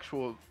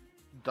actual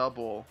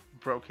double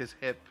broke his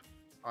hip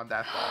on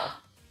that fall.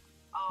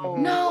 Oh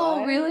No,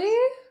 what?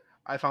 really?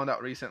 I found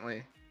out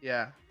recently.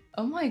 Yeah.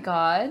 Oh my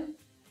god.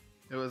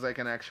 It was like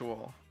an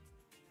actual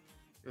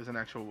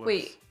whoops.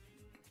 Wait.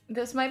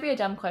 This might be a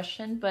dumb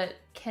question, but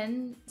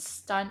can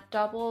stunt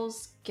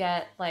doubles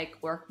get like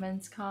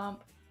workman's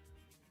comp?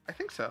 I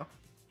think so.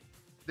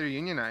 They're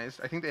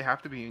unionized. I think they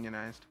have to be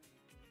unionized.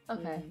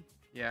 Okay.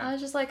 Yeah. I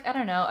was just like, I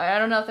don't know. I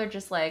don't know if they're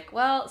just like,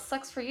 well,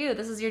 sucks for you.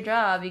 This is your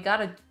job. You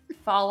gotta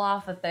fall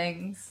off of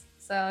things.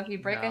 So if you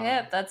break a No.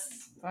 hip,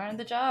 that's part of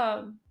the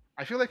job.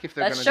 I feel like if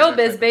they're That's gonna do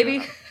that showbiz, type of baby.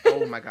 job-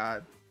 oh my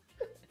god.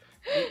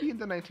 Maybe in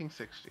the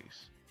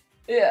 1960s.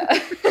 Yeah.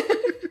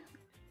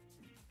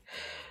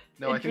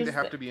 No, I think they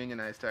have Interesting. to be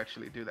unionized to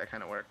actually do that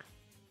kind of work.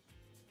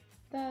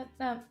 That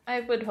I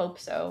would hope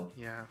so.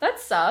 Yeah. That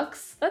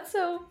sucks. That's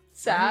so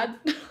sad.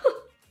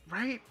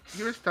 Right?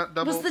 You're a stunt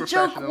double. Was the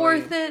joke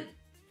worth it?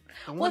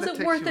 The one Was that it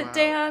takes worth you it, out.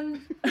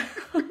 Dan?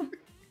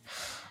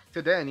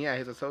 To Dan, yeah,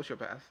 he's a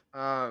sociopath.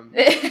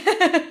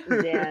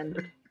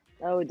 Dan.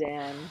 Oh,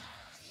 Dan.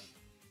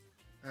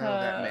 Oh,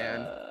 that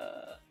man.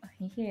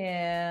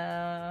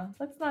 Yeah.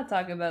 Let's not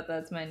talk about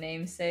that's my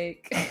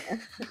namesake.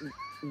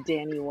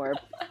 Danny Warp.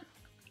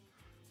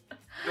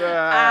 You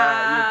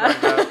brought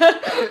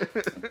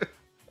it up.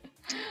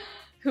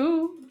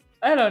 Who?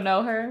 I don't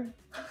know her.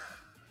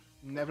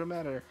 Never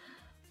met her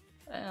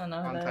I don't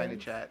know who on that Tiny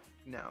is. Chat.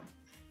 No.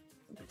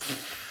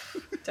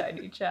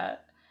 Tiny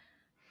chat.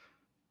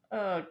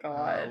 Oh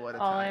god. what a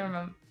all I time.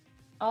 remember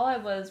all I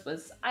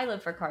was I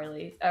live for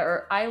Carly.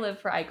 Or I live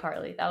for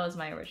iCarly. That was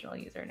my original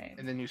username.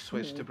 And then you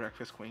switched to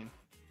Breakfast Queen.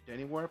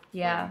 Jenny Warp?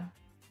 Yeah. Wait,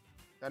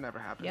 that never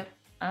happened. Yep.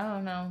 I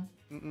don't know.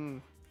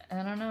 Mm-mm.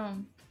 I don't know.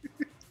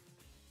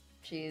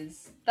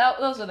 Jeez.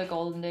 Those were the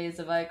golden days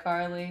of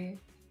iCarly.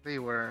 They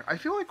were. I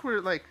feel like we're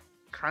like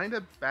kind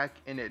of back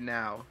in it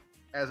now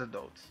as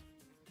adults.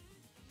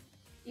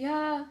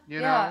 Yeah. You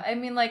yeah. know? I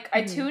mean, like,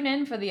 I tune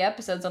in for the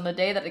episodes on the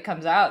day that it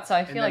comes out, so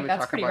I feel then like we that's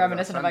talk pretty about it on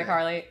reminiscent of Sunday,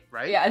 iCarly.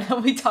 right? Yeah, and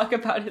then we talk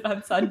about it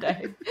on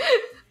Sunday.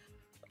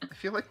 I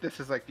feel like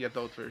this is like the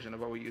adult version of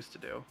what we used to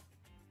do.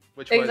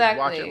 Which was watch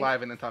Exactly. it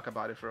live and then talk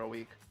about it for a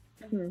week.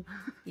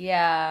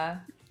 Yeah,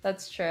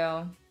 that's true.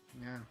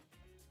 Yeah.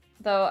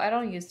 Though I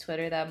don't use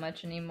Twitter that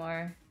much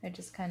anymore. I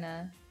just kind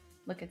of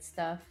look at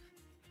stuff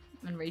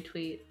and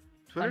retweet.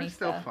 Twitter Funny is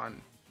still stuff.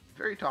 fun.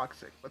 Very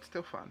toxic, but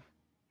still fun.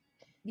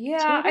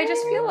 Yeah, I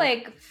just feel Twitter-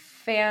 like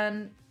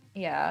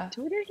yeah.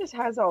 Twitter just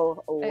has a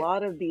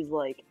lot of these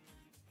like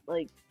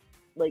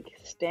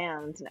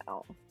stands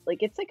now.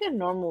 Like it's like a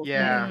normal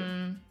Yeah. thing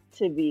Mhm.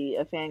 to be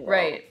a fangirl.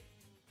 Right.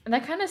 And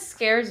that kind of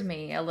scares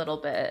me a little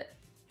bit.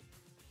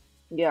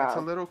 Yeah. It's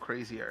a little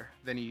crazier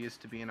than it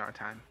used to be in our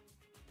time.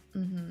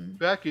 Mm-hmm.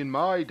 Back in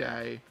my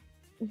day,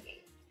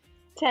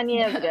 10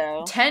 years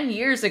ago. 10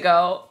 years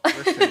ago.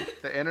 listen,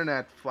 the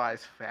internet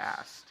flies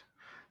fast.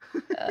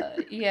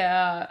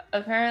 Yeah,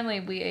 apparently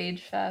we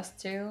age fast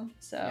too.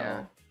 So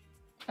Yeah.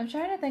 I'm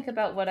trying to think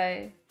about what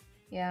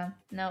yeah,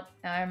 nope.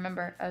 Now I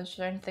remember. I was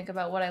trying to think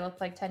about what I looked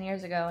like 10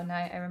 years ago, and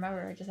I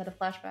remember. I just had a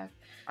flashback.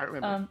 I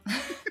remember.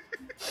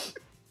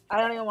 I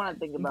don't even want to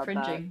think I'm about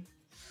that. cringing.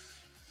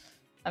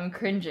 I'm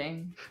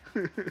cringing.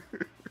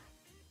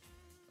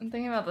 I'm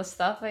thinking about the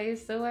stuff I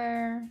used to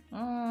wear.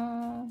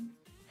 Oh.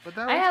 But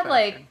that I was had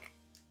fashion.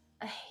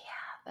 yeah,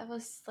 that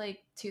was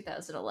like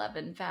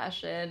 2011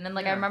 fashion, and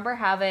like I Yeah. remember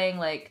having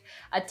like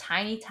a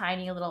tiny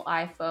little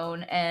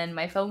iPhone, and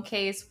my phone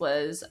case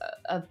was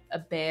a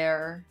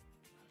bear,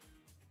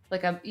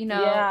 like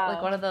Yeah.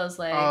 like one of those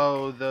like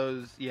Oh,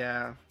 those,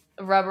 yeah.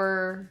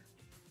 rubber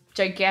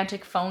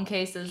gigantic phone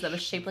cases that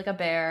was shaped like a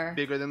bear.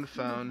 Bigger than the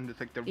phone. It's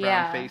like the round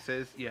Yeah.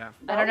 faces. Yeah.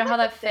 I don't know was how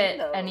like that a thing, fit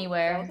though.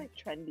 anywhere. That was like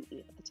trendy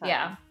at the time.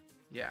 Yeah,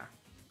 Yeah.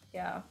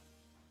 yeah.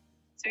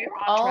 So you're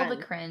on All trend.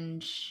 the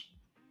cringe.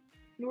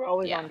 We're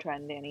always Yeah. on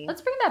trend, Danny.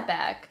 Let's bring that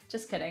back.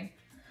 Just kidding.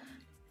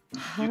 You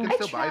can I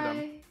still buy them,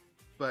 try.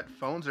 but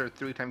phones are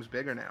 3 times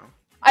bigger now.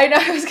 I know,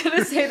 I was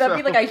gonna say that'd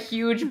be So- like a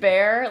huge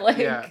bear. Like,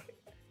 Yeah.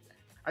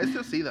 I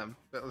still see them,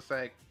 but it's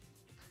like,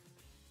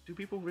 do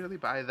people really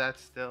buy that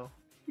still?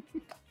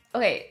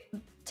 okay,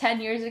 10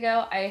 years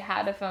ago, I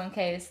had a phone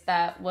case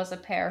that was a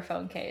pear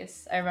phone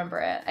case. I remember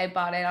it. I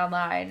bought it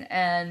online,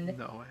 and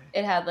No way.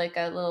 it had like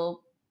a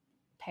little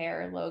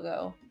pear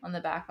logo on the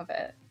back of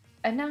it.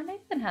 And now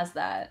Nathan has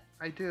that.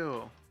 I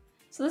do.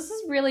 So this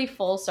is really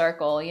full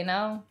circle, you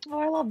know? Oh,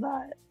 I love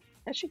that.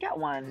 I should get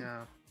one.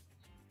 Yeah.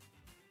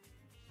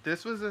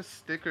 This was a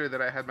sticker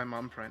that I had my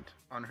mom print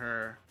on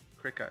her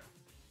Cricut.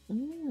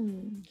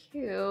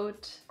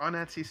 Cute. On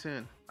Etsy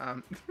soon.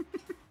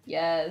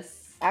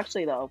 Yes.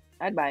 Actually, though,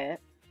 I'd buy it.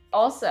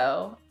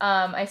 Also,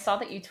 I saw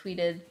that you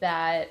tweeted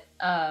that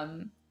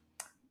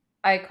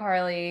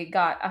iCarly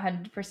got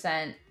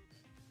 100%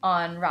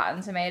 on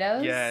Rotten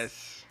Tomatoes.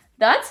 Yes.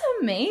 That's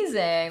amazing.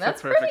 It's a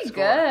That's perfect pretty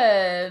score.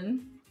 good.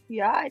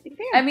 Yeah, I think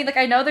they. I mean, like,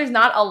 I know there's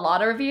not a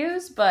lot of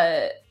reviews,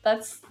 but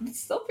it's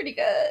still pretty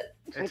good.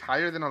 It's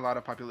higher than a lot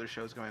of popular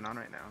shows going on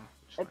right now.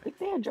 I think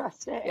they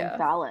addressed it Yeah. in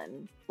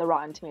Fallon, the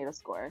Rotten Tomato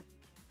score,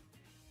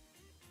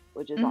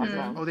 which is Mhm.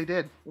 awesome. Oh, they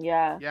did.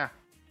 Yeah, Yeah.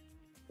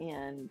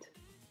 and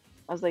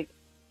I was like,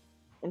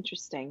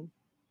 interesting.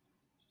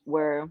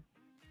 Where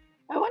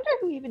I wonder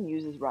who even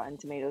uses Rotten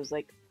Tomatoes.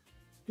 Like,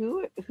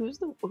 who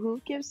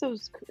gives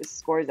those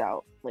scores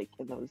out? Like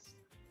in those.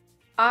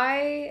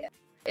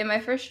 In my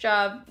first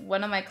job,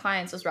 one of my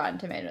clients was Rotten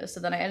Tomatoes, so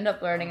then I ended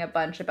up learning a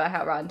bunch about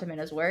how Rotten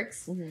Tomatoes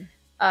works.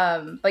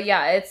 But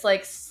yeah, it's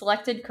like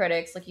selected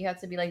critics, like you have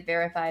to be like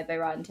verified by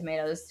Rotten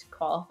Tomatoes to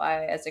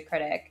qualify as a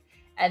critic.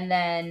 And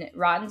then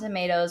Rotten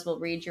Tomatoes will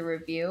read your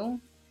review.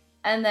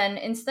 And then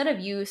instead of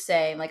you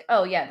saying like,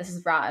 oh yeah, this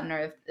is rotten, or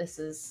if this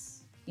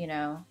is,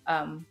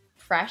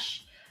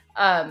 fresh,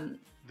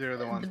 They're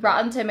the ones.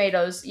 Rotten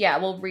Tomatoes,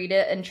 will read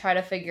it and try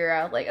to figure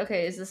out like,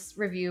 okay, is this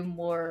review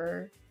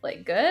more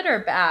like good or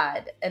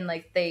bad? And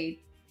like they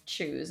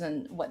choose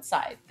and what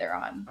side they're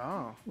on.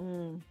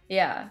 Oh.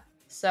 Yeah.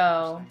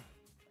 So, Interesting.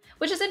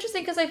 which is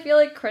interesting because I feel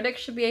like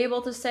critics should be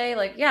able to say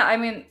like, yeah, I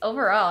mean,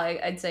 overall,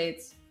 I'd say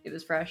it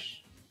was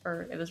fresh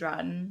or it was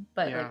rotten,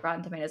 but Yeah. like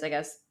Rotten Tomatoes, I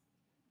guess,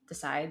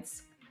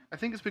 decides. I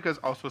think it's because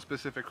also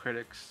specific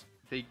critics,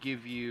 they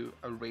give you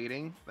a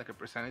rating, like a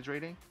percentage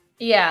rating.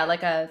 Yeah,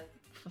 like a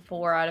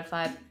 4 out of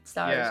 5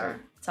 stars Yeah. or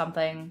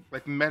something.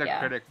 Like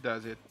Metacritic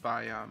does it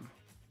by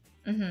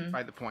Mm-hmm.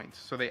 by the points.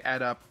 So they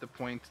add up the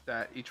points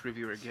that each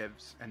reviewer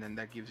gives, and then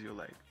that gives you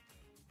like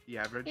the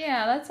average.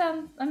 Yeah,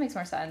 that makes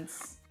more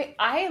sense.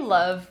 I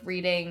love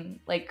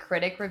reading like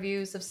critic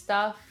reviews of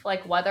stuff,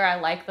 like whether I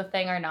like the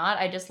thing or not.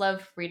 I just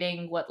love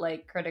reading what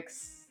like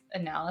critics'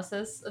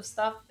 analysis of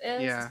stuff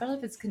is, Yeah. especially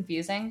if it's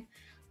confusing.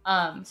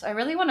 So I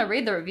really want to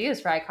read the reviews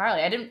for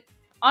iCarly. I didn't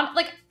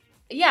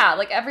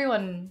like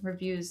everyone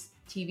reviews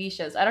TV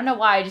shows. I don't know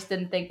why I just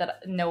didn't think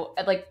that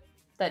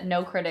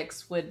no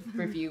critics would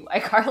review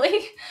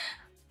iCarly.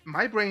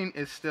 My brain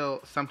still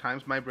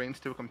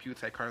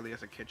computes iCarly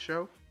as a kid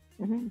show.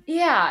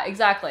 Yeah,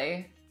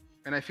 exactly.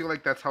 And I feel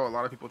like that's how a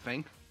lot of people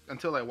think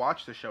until I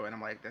watch the show and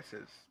I'm like, this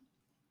is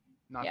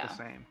not Yeah. the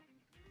same.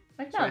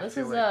 Like, So no, I this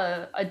feel is like-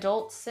 a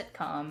adult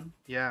sitcom.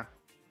 Yeah.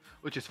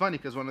 Which is funny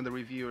because one of the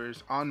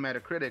reviewers on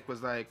Metacritic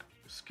was like,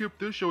 skip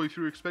this show if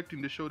you're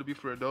expecting the show to be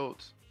for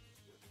adults.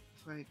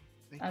 It's like,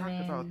 they I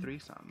talked about mean-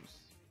 threesomes.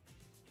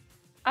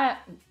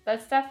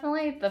 That's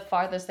definitely the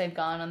farthest they've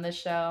gone on this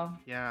show.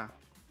 Yeah.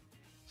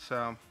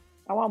 So,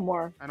 I want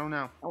more. I don't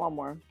know. I want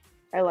more.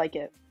 I like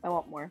it. I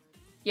want more.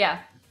 Yeah.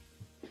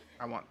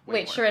 I want way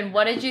Wait, more. Shirin,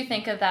 what did you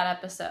think of that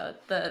episode?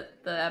 The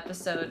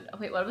episode.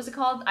 Wait, what was it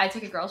called? I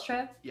Took a Girls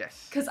Trip.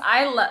 Yes. Because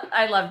I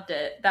loved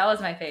it. That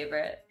was my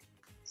favorite.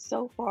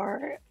 So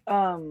far, I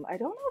don't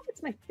know if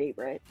it's my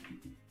favorite,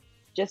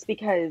 just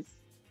because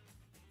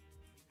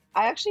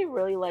I actually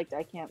really liked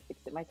I Can't Fix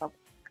It Myself.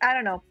 I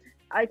don't know.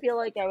 I feel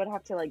like I would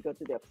have to like go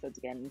through the episodes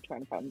again and try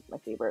and find my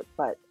favorite,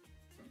 but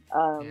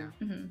Yeah.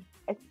 Mm-hmm.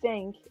 I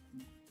think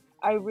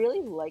I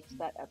really liked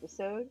that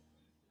episode.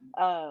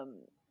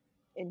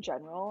 In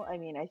general, I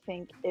mean, I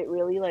think it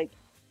really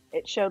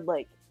it showed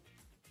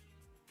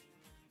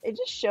it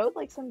just showed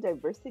some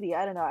diversity.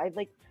 I don't know.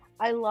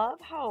 I love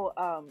how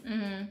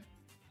Mm-hmm.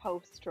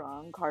 how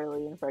strong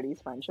Carly and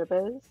Freddie's friendship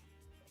is.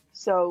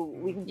 So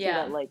we can see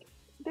Yeah. that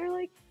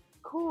they're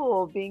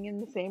cool being in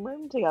the same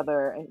room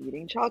together and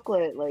eating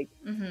chocolate.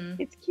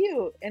 Mm-hmm. It's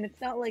cute and it's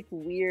not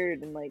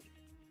weird and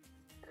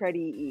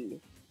cruddy-y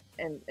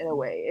in a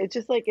way. It's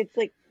just it's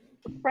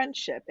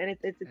friendship and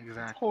it's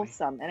Exactly.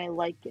 wholesome and I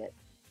like it.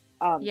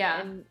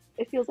 Yeah. And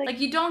it feels Like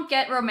you don't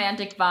get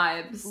romantic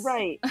vibes.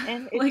 right,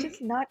 and it's Like-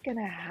 just not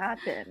gonna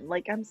happen.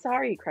 I'm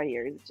sorry,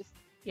 cruddiers. It's just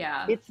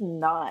Yeah. it's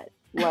not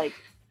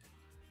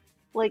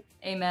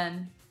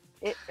Amen.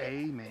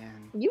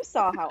 Amen. you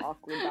saw how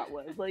awkward that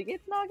was.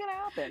 It's not gonna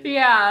happen.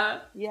 Yeah.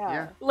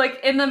 Yeah.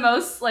 Like in the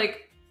most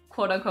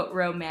quote unquote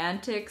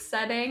romantic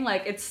setting,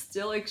 it's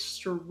still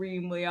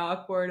extremely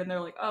awkward and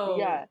they're like, oh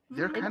Yeah.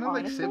 They're And kind of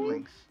like honestly-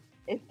 siblings.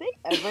 if they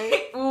ever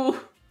Ooh.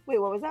 wait,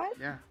 what was that?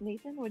 Yeah.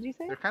 Nathan, what did you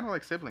say? They're kind of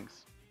like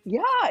siblings.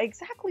 Yeah,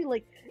 exactly.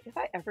 Like if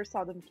I ever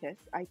saw them kiss,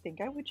 I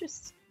think I would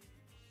just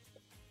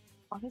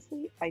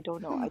honestly, I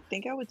don't know. I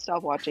think I would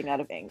stop watching out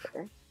of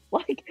anger.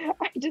 Like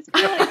I just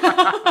feel like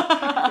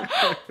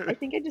I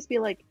think I'd just be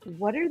like,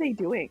 what are they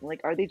doing?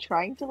 Like, are they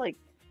trying to like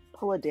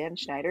pull a Dan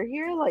Schneider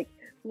here? Like,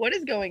 what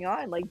is going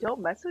on? Like,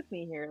 don't mess with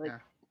me here. Like,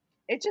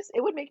 Yeah.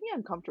 it would make me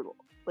uncomfortable.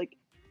 Like,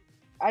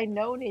 I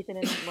know Nathan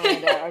and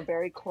Miranda are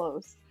very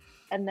close,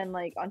 and then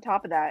like on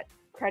top of that,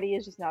 Creddy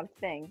is just not a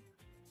thing.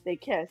 They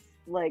kiss.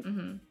 Like,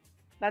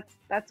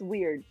 that's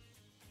weird.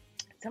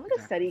 Some of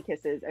the steady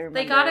kisses, I remember.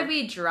 They gotta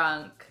be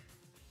drunk.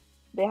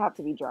 They have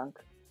to be drunk.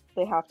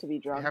 They have to be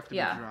drunk. They have to be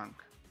drunk.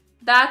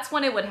 That's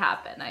when it would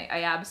happen.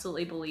 I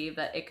absolutely believe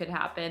that it could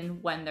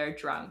happen when they're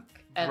drunk.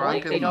 And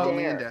drunk like, and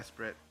lonely and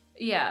desperate.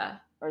 Yeah.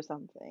 Or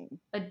something.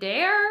 A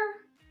dare?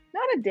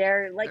 Not a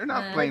dare. Like, they're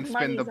not playing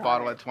spin the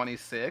bottle at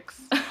 26.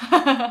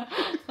 Like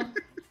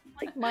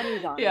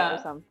money's on it or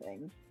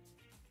something.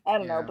 I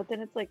don't know, but then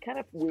it's like kind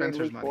of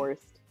weirdly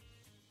forced.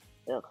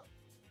 Ugh.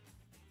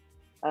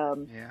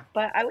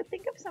 But I would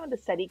think of some of the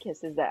steady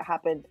kisses that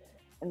happened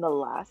in the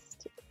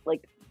last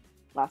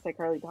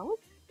iCarly.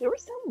 There were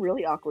some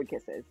really awkward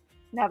kisses.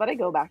 Now that I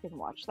go back and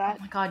watch that,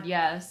 oh my god,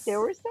 yes, there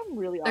were some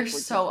really awkward. They're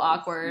so kisses.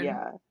 awkward.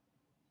 Yeah,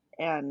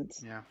 and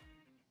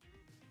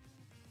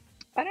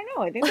I don't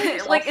know. I think they're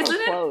just like, all so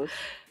isn't close.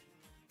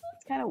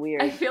 It's kind of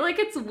weird. I feel like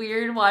it's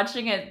weird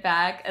watching it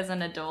back as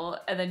an adult,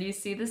 and then you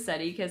see the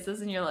steady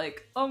kisses, and you're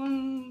like,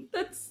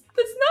 that's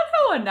not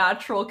how a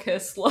natural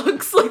kiss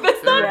looks. Like,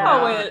 that's not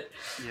how it.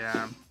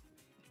 Yeah.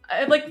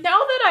 Like, now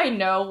that I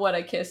know what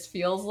a kiss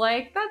feels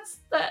like,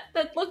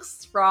 that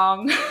looks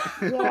wrong.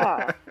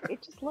 Yeah,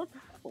 it just looks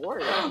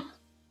forced.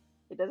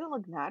 It doesn't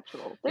look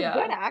natural. They're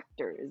good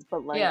actors,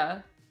 but like,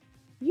 I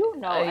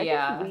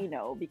think we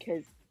know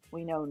because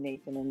we know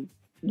Nathan and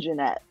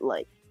Jeanette.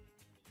 Like,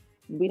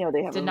 we know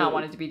they have did not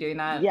want it to be doing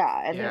that.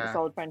 Yeah, and they have a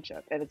solid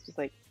friendship, and it's just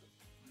like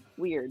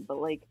weird, but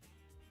like.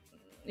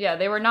 Yeah,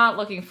 they were not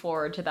looking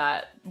forward to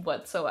that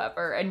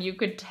whatsoever, and you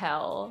could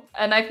tell.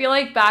 And I feel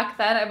like back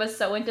then I was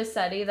so into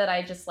SETI that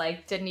I just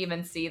like didn't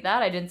even see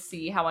that. I didn't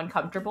see how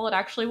uncomfortable it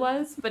actually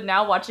was. But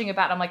now watching it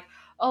back, I'm like,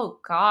 oh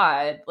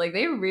god, like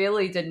they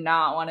really did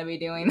not want to be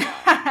doing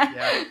that.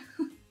 Yeah.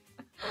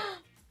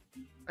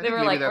 They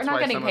were like, we're not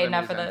getting paid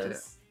enough for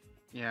this.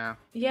 Yeah.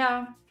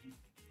 Yeah.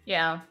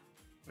 Yeah.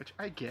 Which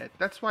I get.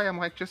 That's why I'm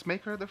like, just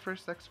make her the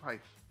first ex-wife.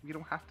 We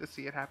don't have to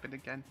see it happen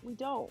again. We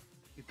don't.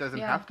 It doesn't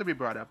have to be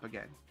brought up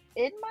again.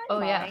 In my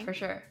mind, yeah, for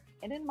sure.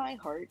 And in my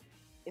heart,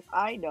 if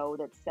I know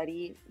that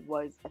SETI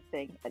was a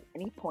thing at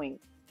any point,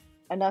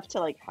 enough to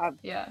like have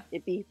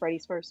it be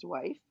Freddie's first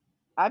wife,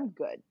 I'm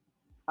good.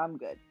 I'm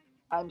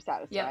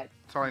satisfied. Yeah.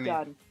 That's all I need.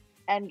 Done.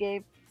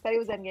 Endgame. SETI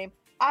was Endgame.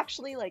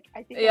 Actually, like,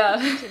 I think I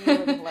could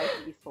continue living life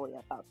peacefully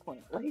at that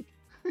point. Like,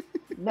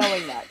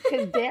 knowing that.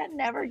 Because Dan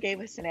never gave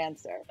us an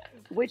answer,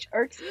 which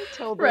irks me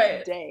till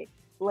this day.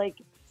 Like,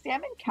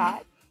 Sam and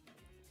Kat,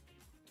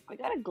 I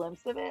got a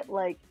glimpse of it.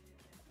 Like,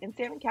 in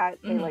Sam and Kat,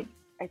 they like,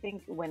 I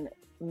think when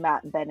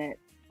Matt Bennett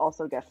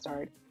also guest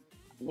starred,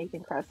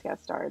 Nathan Kress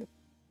guest starred.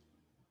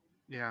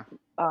 Yeah.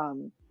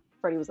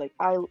 Freddie was like,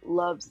 I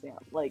love Sam.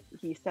 Like,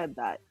 he said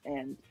that.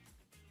 And,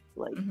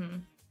 like,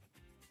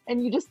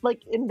 and you just,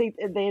 like, and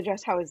they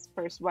addressed how his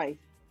first wife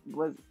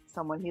was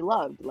someone he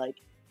loved. Like,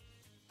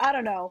 I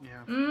don't know.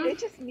 Yeah.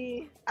 It's just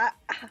me. I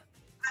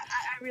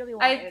really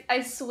want it.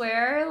 I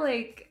swear,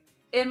 like,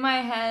 in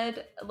my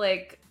head,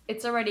 like,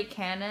 it's already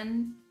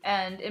canon,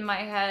 and in my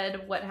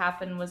head, what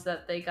happened was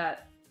that they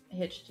got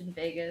hitched in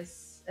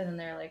Vegas, and then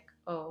they're like,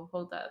 oh,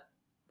 hold up,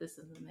 this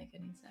doesn't make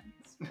any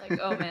sense. Like,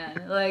 oh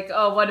man, like,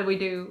 oh, what do we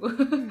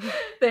do?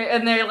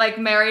 They're like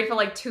married for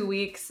like 2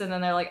 weeks, and then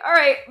they're like, all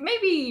right,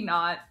 maybe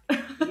not.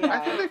 Yeah. I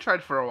think they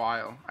tried for a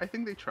while. I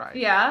think they tried.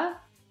 Yeah?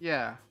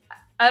 Yeah.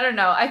 I don't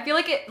know. I feel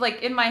like it,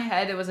 like, in my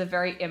head, it was a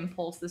very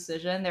impulse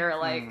decision. They were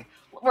like,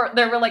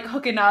 they were like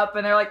hooking up,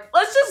 and they're like,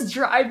 let's just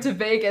drive to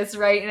Vegas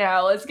right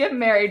now. Let's get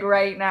married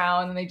right now.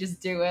 And then they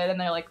just do it, and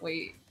they're like,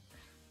 wait.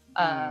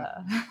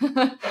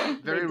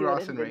 Very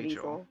Ross and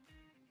Rachel.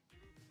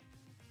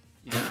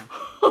 Yeah.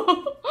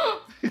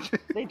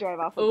 They drive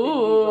off with Vin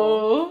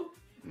Diesel.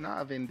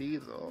 Not Vin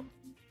Diesel.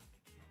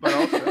 But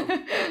also,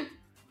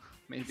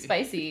 maybe.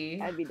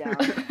 Spicy. I'd be down.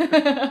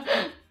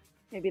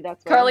 Maybe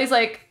that's why. Carly's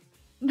like,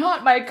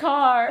 not my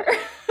car.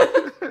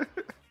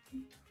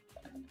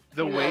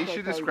 The way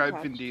she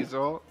described Vin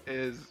Diesel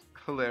is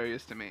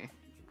hilarious to me.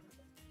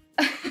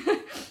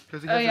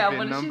 Because he has a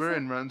VIN number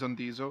and runs on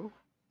diesel.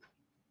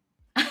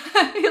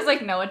 He's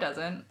like, no, it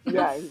doesn't.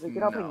 Yeah, he's like,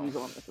 you're not putting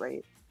diesel on this,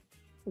 right?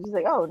 And she's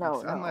like, oh,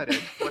 no, it's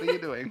unleaded. What are you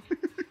doing?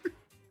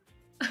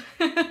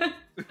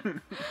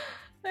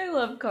 I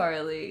love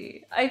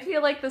Carly. I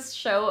feel like this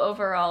show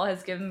overall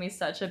has given me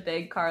such a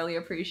big Carly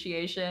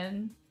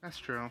appreciation. That's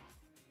true.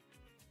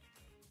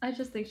 I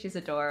just think she's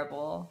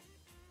adorable.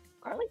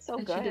 Carly's so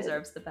good. She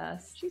deserves the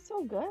best. She's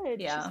so good.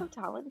 Yeah. She's so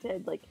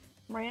talented. Like,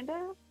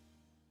 Miranda,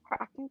 her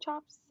acting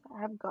chops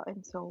have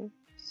gotten so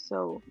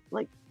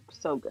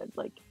good.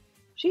 Like,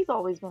 she's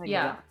always been a good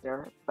Yeah.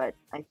 actor, but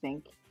I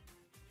think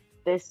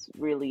this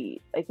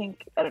really, I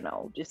don't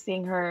know, just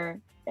seeing her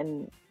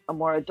in a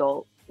more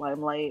adult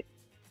limelight,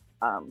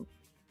 um,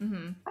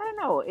 Mm-hmm. I don't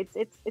know,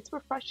 it's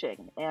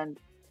refreshing, and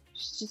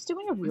she's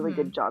doing a really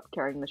Mm-hmm. good job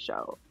carrying the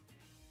show.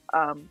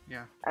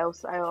 Yeah.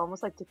 I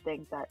almost like to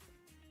think that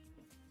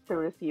there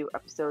were a few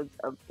episodes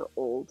of the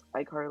old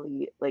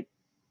iCarly, like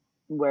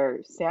where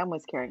Sam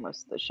was carrying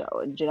most of the show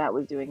and Jeanette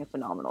was doing a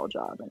phenomenal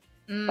job,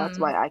 and that's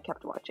Mm. why I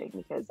kept watching,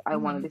 because I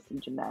wanted Mm-hmm.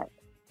 to see Jeanette.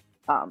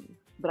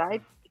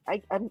 But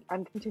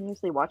I'm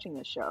continuously watching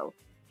this show,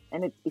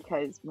 and it's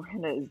because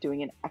Miranda is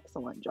doing an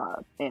excellent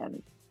job,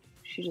 and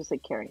she's just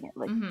like carrying it.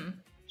 Like Mm-hmm.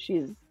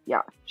 she's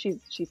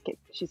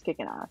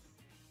kicking ass.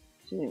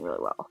 She's doing really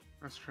well.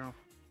 That's true.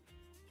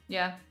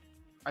 Yeah.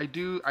 I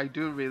do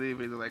really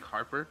really like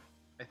Harper.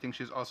 I think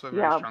she's also a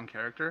very Yeah. strong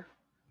character.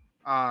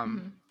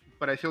 Mm-hmm.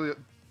 But I feel that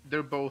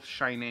they're both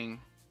shining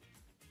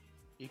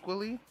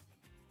equally.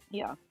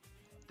 Yeah.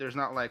 There's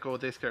not like, oh,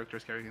 this character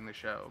is carrying the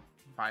show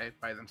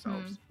by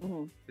themselves,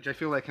 Mm-hmm. which I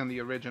feel like in the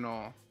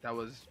original that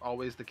was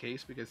always the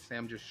case because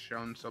Sam just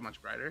shone so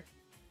much brighter.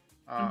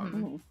 Mm-hmm.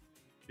 Mm-hmm.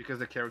 Because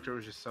the character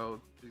was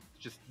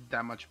just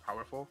that much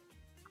powerful.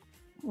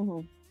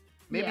 Mm-hmm.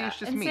 Maybe Yeah. it's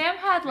just And me. Sam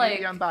had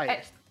Maybe I'm I,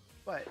 biased,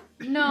 but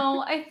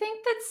no, I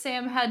think that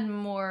Sam had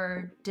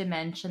more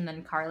dimension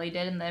than Carly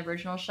did in the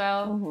original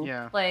show. Mm-hmm.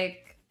 yeah,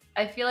 Like,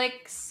 I feel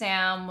like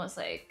Sam was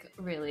like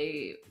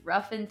really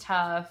rough and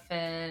tough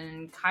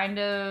and kind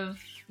of,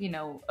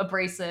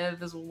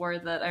 abrasive is a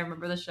word that I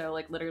remember the show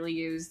like literally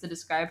used to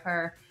describe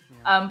her.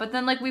 yeah. But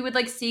then like we would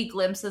like see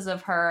glimpses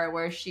of her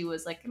where she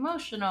was like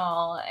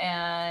emotional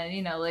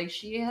and like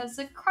she has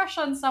a crush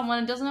on someone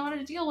and doesn't know how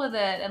to deal with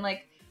it, and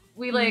like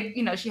we like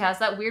she has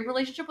that weird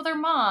relationship with her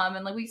mom,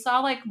 and like we saw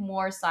like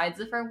more sides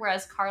of her,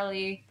 whereas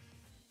Carly,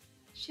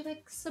 she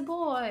likes a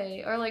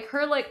boy, or like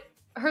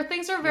her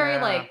things are very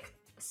Yeah. like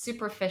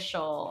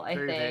superficial, I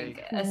Very think,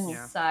 vague.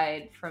 Mhm.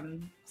 aside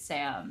from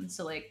Sam.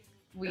 So like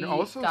we And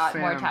also got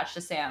more Sam- attached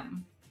to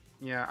Sam.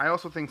 Yeah, I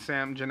also think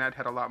Jeanette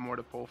had a lot more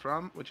to pull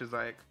from, which is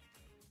like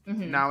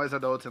Mhm. now as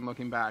adults and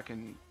looking back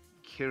and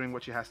hearing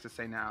what she has to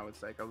say now,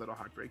 it's like a little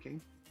heartbreaking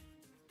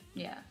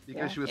Yeah.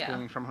 because she was Yeah.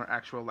 pulling from her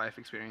actual life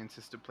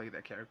experiences to play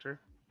that character,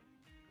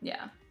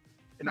 Yeah.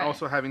 and Right.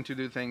 also having to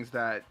do things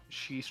that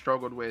she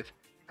struggled with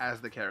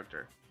as the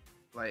character,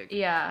 like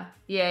Yeah.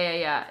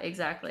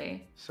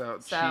 Exactly. so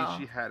So-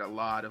 she had a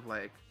lot of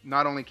like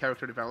not only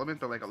character development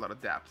but like a lot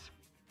of depth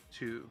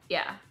to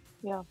Yeah.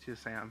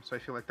 Sam. So I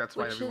feel like that's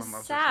why Which everyone is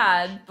loves her so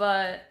sad, much.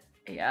 but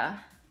yeah.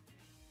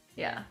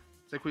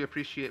 It's like we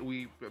appreciate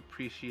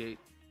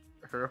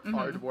her Mhm.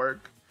 hard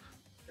work.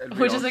 And we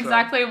Which is also-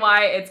 exactly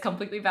why it's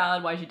completely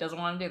valid why she doesn't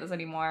want to do this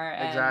anymore,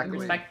 and Exactly. we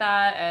respect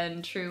that.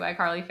 And true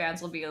iCarly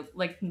fans will be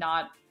like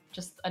not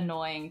just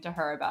annoying to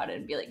her about it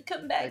and be like,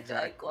 "Come back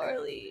Exactly. to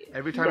iCarly."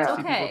 Every time I Yeah.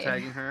 see Okay. people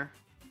tagging her,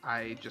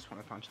 I just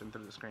want to punch them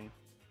through the screen.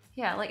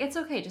 Yeah, like it's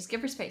okay. Just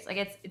give her space. Like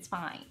it's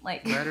fine.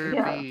 Like Let her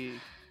Yeah. be.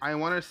 I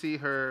want to see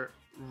her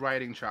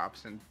writing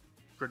chops and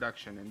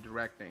production and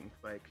directing,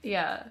 like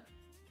yeah,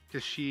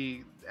 because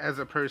she, as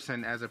a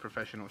person, as a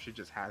professional, she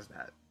just has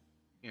that,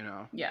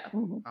 yeah.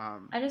 Mhm.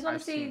 I just want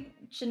I've to see seen-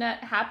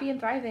 Jeanette happy and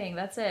thriving.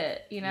 That's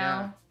it.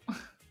 Yeah.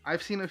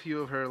 I've seen a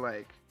few of her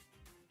like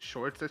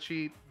shorts that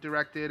she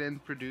directed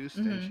and produced,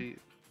 Mhm. and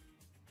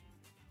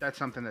that's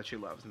something that she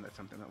loves, and that's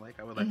something that like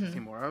I would like to see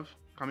more of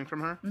coming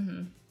from her.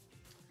 Mm-hmm.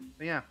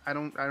 But yeah,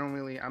 I'm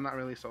not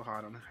really so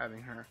hot on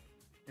having her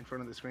in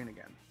front of the screen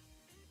again.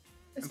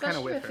 I'm kinda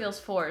Especially with if it her. feels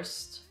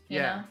forced. You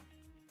Yeah. know?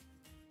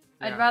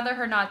 Yeah. I'd rather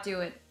her not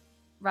do it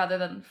rather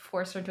than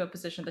force her into a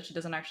position that she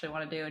doesn't actually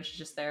want to do, and she's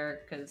just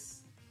there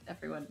because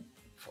everyone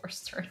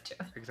forced her into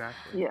it.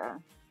 Exactly. Yeah.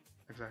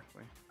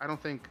 Exactly. I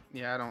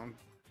don't.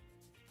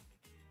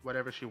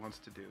 Whatever she wants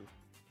to do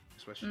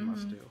is what she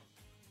must Mhm. do.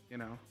 You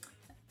know,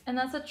 And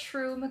that's a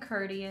true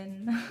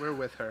McCurdian. we're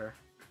with her.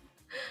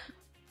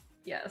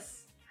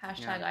 Yes.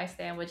 Hashtag I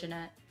stand with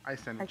Jeanette. I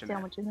stand I with stand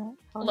Jeanette. with Jeanette.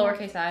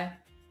 Lowercase I.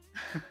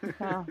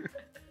 Yeah.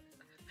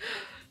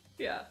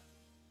 Yeah.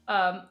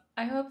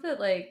 I hope that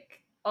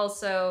like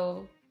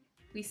also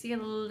we see a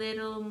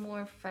little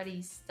more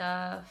Freddy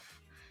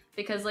stuff,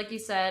 because like you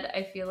said,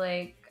 I feel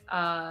like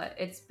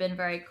it's been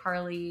very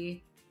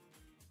Carly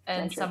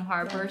and Centric, some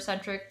Harper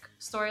centric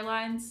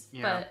storylines,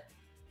 Yeah. but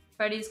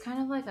Freddy's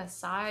kind of like a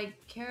side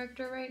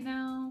character right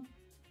now.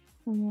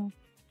 Mhm.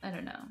 I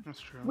don't know. That's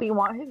true. We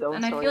want his own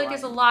And I feel like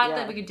there's a storyline. lot Yeah.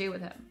 that we can do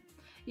with him.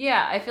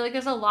 Yeah, I feel like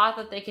there's a lot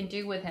that they can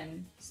do with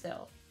him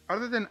still.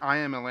 Other than I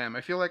Am a Lamb,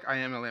 I feel like I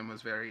Am a Lamb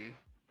was very.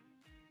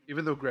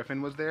 Even though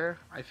Griffin was there,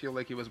 I feel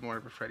like it was more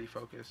of a Freddy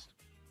focused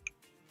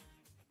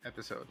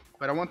episode.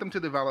 But I want them to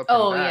develop. From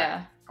Oh, that.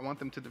 yeah. I want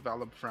them to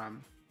develop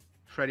from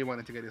Freddy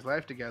wanting to get his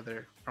life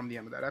together from the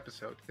end of that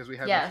episode, because we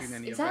haven't Yes, seen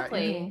any of that yet.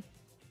 exactly.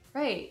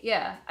 Right,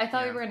 yeah. I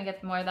thought we Yeah. were going to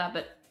get more of that,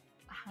 but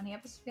how many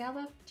episodes do we have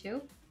left?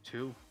 2?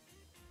 2.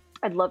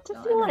 I'd love to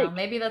I see don't know. like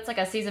Maybe that's like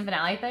a season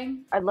finale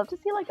thing? I'd love to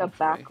see like a Hopefully.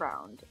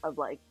 background of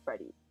like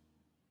Freddy,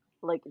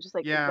 like just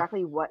like Yeah.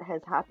 exactly what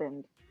has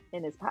happened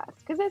in his past,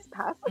 because his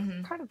past is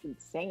Mhm. kind of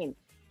insane.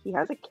 He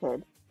has a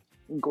kid.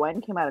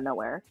 Gwen came out of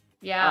nowhere.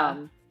 Yeah.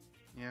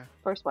 Yeah.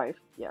 First wife,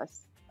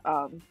 yes.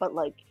 But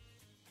like,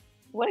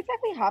 what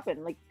exactly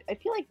happened? Like, I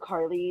feel like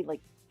Carly,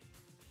 like,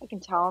 I can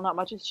tell not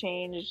much has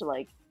changed.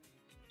 Like,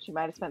 she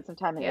might have spent some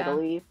time in Yeah.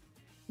 Italy,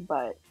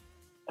 but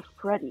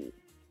Freddie,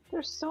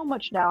 there's so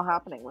much now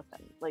happening with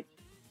him. Like,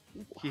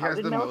 He how has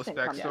did the most Millicent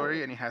come backstory,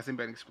 down? and he hasn't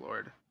been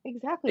explored.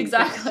 Exactly.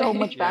 Exactly. There's so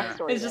much Yeah.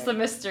 backstory. It's just a there.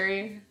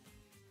 mystery.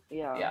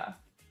 Yeah. Yeah.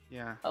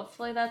 Yeah.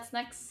 Hopefully that's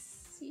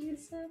next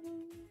season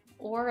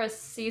or a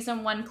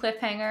season 1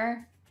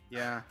 cliffhanger.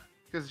 Yeah.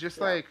 Because just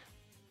Yeah. like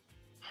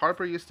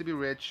Harper used to be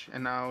rich,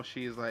 and now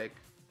she's like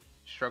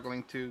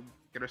struggling to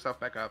get herself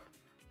back up.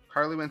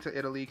 Carly went to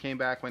Italy, came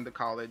back, went to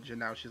college, and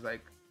now she's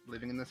like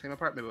living in the same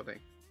apartment building.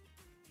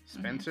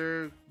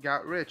 Spencer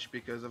got rich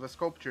because of a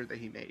sculpture that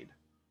he made.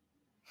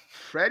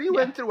 Freddie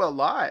went through a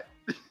lot.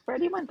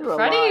 Freddie went through a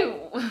Freddie,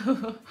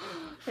 lot.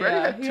 Freddie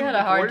yeah, had he 2 had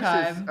a hard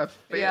divorces,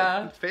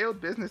 time.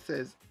 failed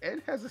businesses,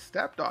 and has a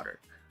stepdaughter.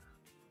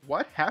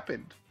 What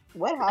happened?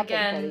 What happened,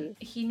 Again, Freddie?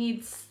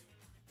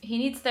 he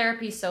needs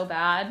therapy so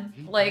bad.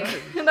 He Like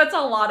does. that's a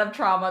lot of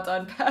trauma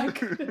to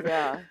unpack.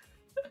 Yeah.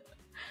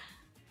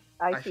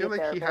 I see feel a like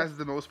he therapist. has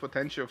the most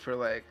potential for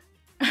like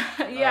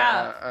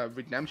Yeah. a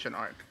redemption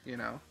arc, you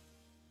know?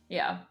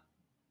 Yeah.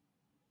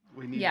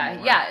 We need Yeah,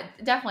 more. yeah,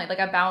 definitely. Like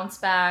a bounce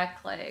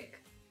back, like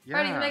Yeah.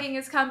 Freddie's making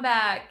his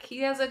comeback. He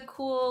has a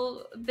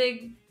cool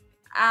big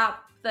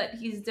app that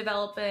he's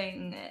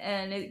developing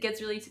and it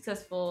gets really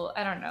successful.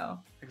 I don't know.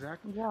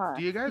 Exactly. Yeah.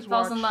 Do you guys He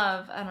falls watch in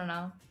love. I don't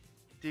know.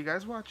 Do you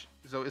guys watch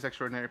Zoe's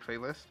Extraordinary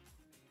Playlist?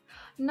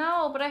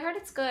 No, but I heard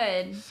it's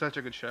good. Such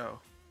a good show.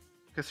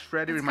 Because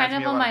Freddie It's reminds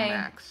kind me of a lot on of my-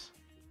 Max.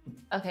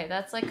 Okay,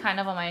 that's like kind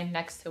of on my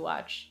next to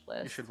watch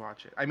list. You should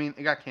watch it. I mean,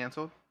 it got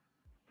canceled.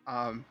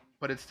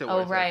 But it's still Oh,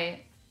 worth it.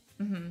 right.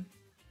 Mm-hmm.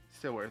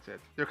 Still worth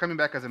it. They're coming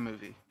back as a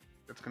movie.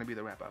 That's gonna be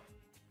the wrap up.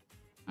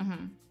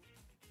 Mm-hmm.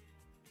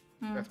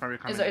 That's my Is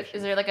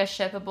recommendation. there like a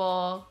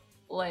shippable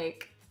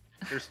like?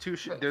 There's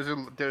there's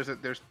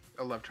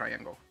a love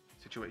triangle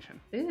situation.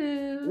 Ooh.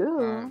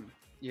 Ooh.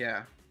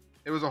 Yeah,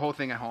 it was a whole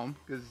thing at home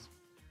because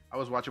I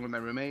was watching with my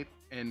roommate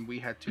and we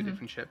had 2 Mhm.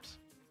 different ships.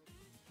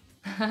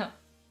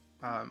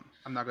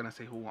 I'm not gonna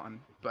say who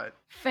won, but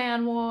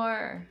Fan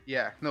war.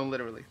 yeah, no,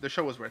 literally, the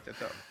show was worth it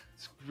though.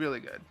 It's really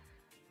good.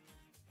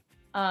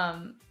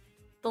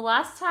 The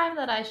last time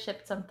that I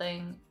shipped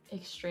something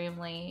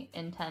extremely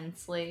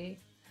intensely,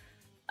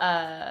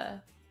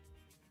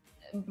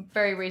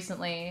 very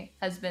recently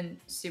has been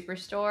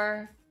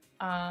Superstore.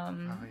 Oh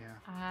yeah.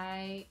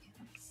 I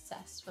am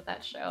obsessed with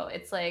that show.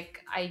 It's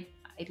like I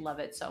love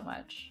it so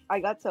much. I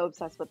got so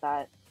obsessed with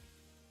that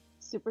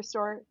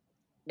Superstore.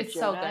 It's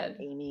so Jonah and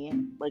good. Amy,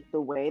 like the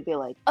way they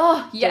like.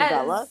 Oh yes.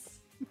 Develop?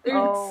 There's-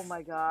 Oh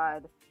my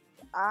god,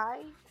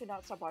 I could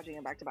not stop watching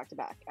it back to back to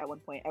back. At one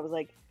point, I was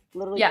like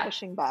literally Yeah.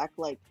 pushing back,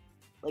 like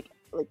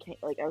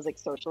I was like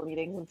social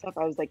meetings and stuff.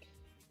 I was like,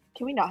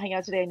 can we not hang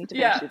out today? I need to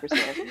finish Yeah.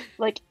 Superstore.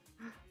 Like,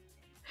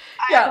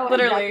 I Yeah, know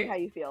literally. exactly how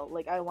you feel.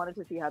 Like, I wanted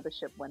to see how the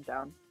ship went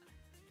down.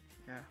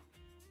 Yeah. I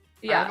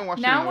Yeah. haven't watched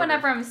it Now in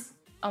whenever order.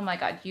 oh my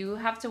god, you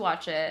have to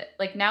watch it.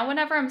 Like now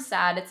whenever I'm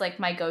sad, it's like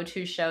my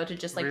go-to show to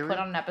just like Really? put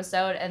on an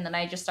episode and then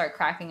I just start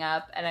cracking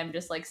up and I'm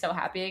just like so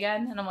happy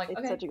again and I'm like, It's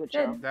okay, such a good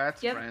show.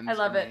 That's Yep, Friends. I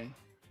love for it. me.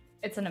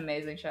 It's an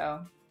amazing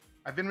show.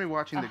 I've been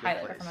rewatching I The Good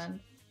highly Place. recommend.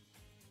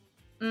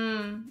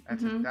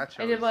 That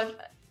show I did is watch.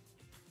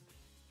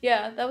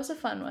 Yeah, that was a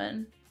fun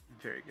one.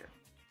 very good.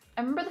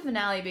 I remember the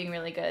finale being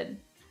really good.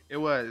 It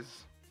was.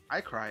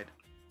 I cried.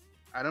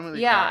 I don't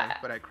really Yeah. cry,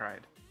 but I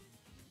cried.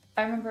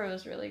 I remember it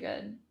was really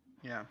good.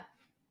 Yeah.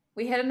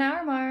 We hit an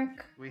hour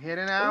mark. We hit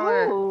an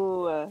hour.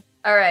 Ooh.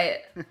 All right,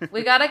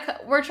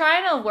 we're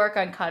trying to work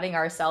on cutting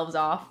ourselves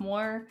off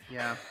more.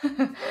 Yeah.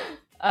 For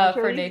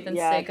Actually, Nathan's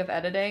yeah. sake of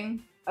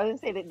editing. I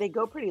was gonna say they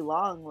go pretty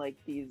long, like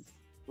these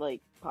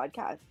like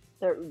podcasts.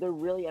 They're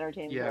really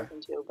entertaining Yeah. to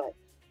listen to, but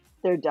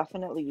they're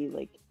definitely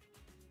like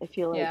I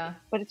feel like Yeah.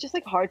 but it's just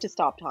like hard to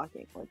stop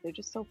talking. Like they're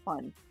just so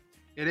fun.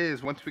 It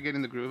is. Once we get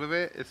in the groove of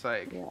it, it's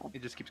like Yeah.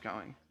 it just keeps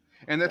going.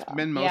 And that's Yeah.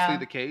 been mostly Yeah.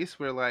 the case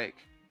where like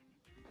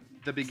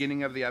the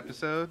beginning of the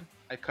episode,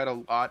 I cut a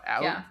lot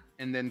out, Yeah.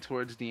 and then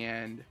towards the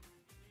end,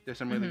 there's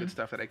some really Mhm. good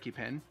stuff that I keep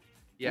in.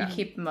 Yeah. You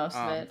keep most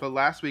of it. But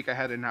last week I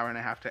had an hour and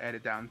a half to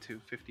edit down to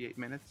 58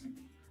 minutes.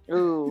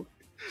 Ooh.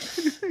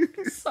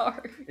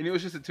 Sorry. And it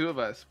was just the 2 of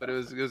us, but it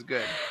was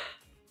good.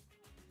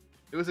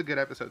 It was a good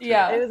episode too.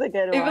 Yeah. It was a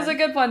good one. It was a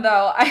good one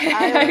though.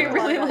 I was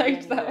really on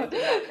liked Danny that I one.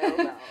 did not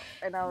know about,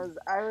 and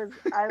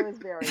I was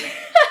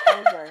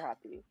very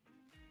happy.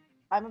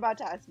 I'm about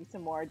to ask you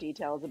some more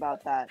details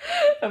about that.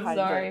 I'm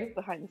sorry.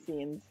 Behind the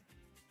scenes.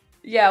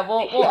 Yeah,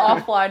 we'll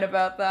offline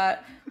about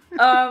that.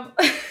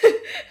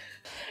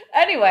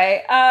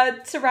 Anyway,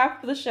 to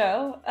wrap the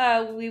show,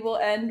 we will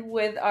end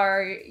with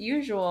our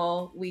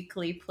usual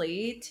weekly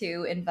plea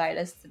to invite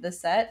us to the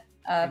set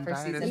for Invite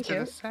us season to the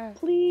 2. set.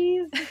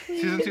 Please.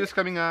 Season 2 is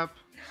coming up.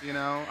 You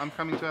know, I'm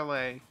coming to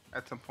LA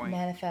at some point.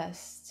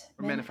 Manifest.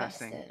 We're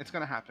manifesting. Manifest it. It's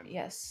gonna happen.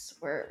 Yes,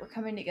 we're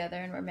coming together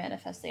and we're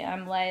manifesting.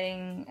 I'm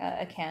lighting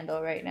a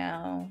candle right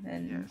now,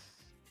 and Yes.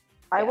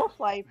 I Yeah. will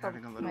fly from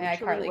Having a little. My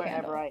literally iCarly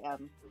wherever candle. I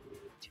am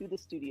to the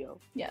studio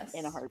Yes.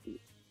 in a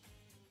heartbeat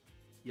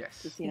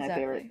Yes. to see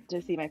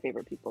Exactly. my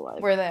favorite people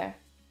live. We're there.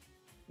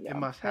 Yeah. It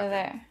must We're happen.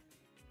 there.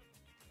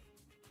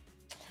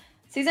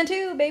 Season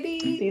 2, baby.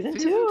 Season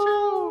Season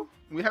 2.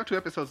 2. We have 2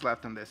 episodes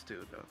left on this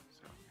too, though.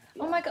 So.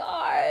 Oh my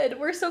god,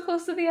 we're so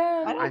close to the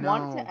end. I I don't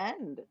want it know. to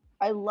end.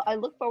 I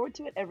look forward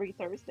to it every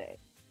Thursday.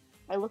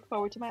 I look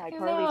forward to my I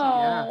iCarly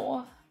time.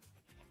 know.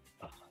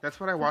 That's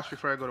what I watch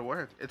before I go to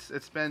work.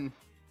 It's been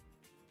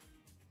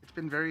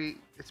good.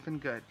 It's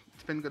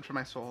been good for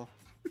my soul.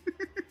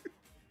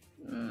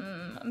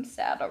 I'm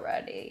sad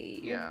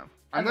already. Yeah.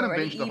 I'm I'm gonna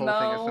already binge the whole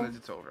thing as soon emo. as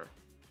it's over.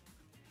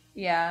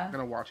 Yeah. I'm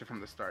gonna watch it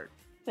from the start.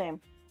 Same.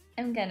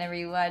 I'm gonna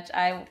rewatch.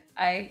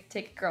 I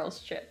Take a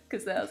Girls Trip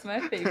because that was my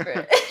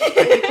favorite. I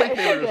think my It's a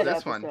favorite was good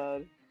this one.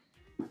 episode.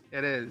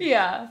 It is.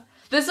 Yeah.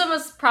 This one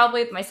was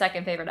probably my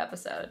second favorite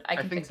episode. I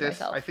can fix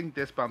myself. I think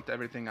this bumped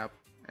everything up,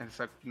 and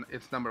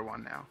it's number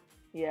 1 now.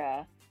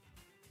 Yeah.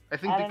 I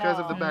think I don't because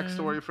of the know.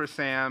 backstory for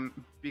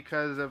Sam,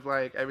 because of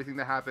like everything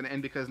that happened,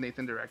 and because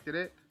Nathan directed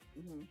it,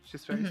 Mhm. it's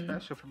just very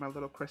special for my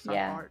little croissant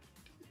Yeah. heart.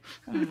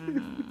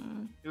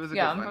 Mm. It was a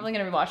Yeah, good I'm one. probably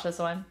gonna rewatch this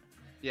one.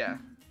 Yeah.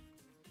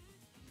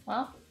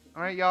 Well,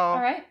 All right, y'all.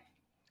 all right.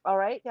 All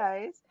right,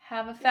 guys.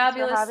 Have a for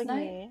fabulous having night,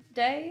 me.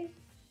 day.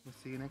 We'll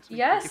see you next week.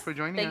 Yes. Thank you for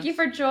joining Thank us. you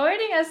for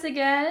joining us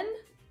again.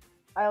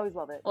 I always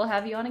love it. We'll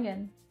have you on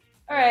again.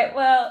 All right.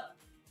 Well,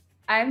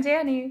 I'm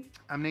Danny,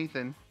 I'm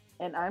Nathan.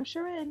 And I'm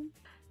Shirin.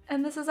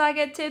 and this is I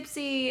Get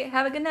Tipsy.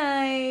 Have a good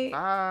night.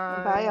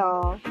 Bye. Bye,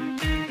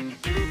 y'all.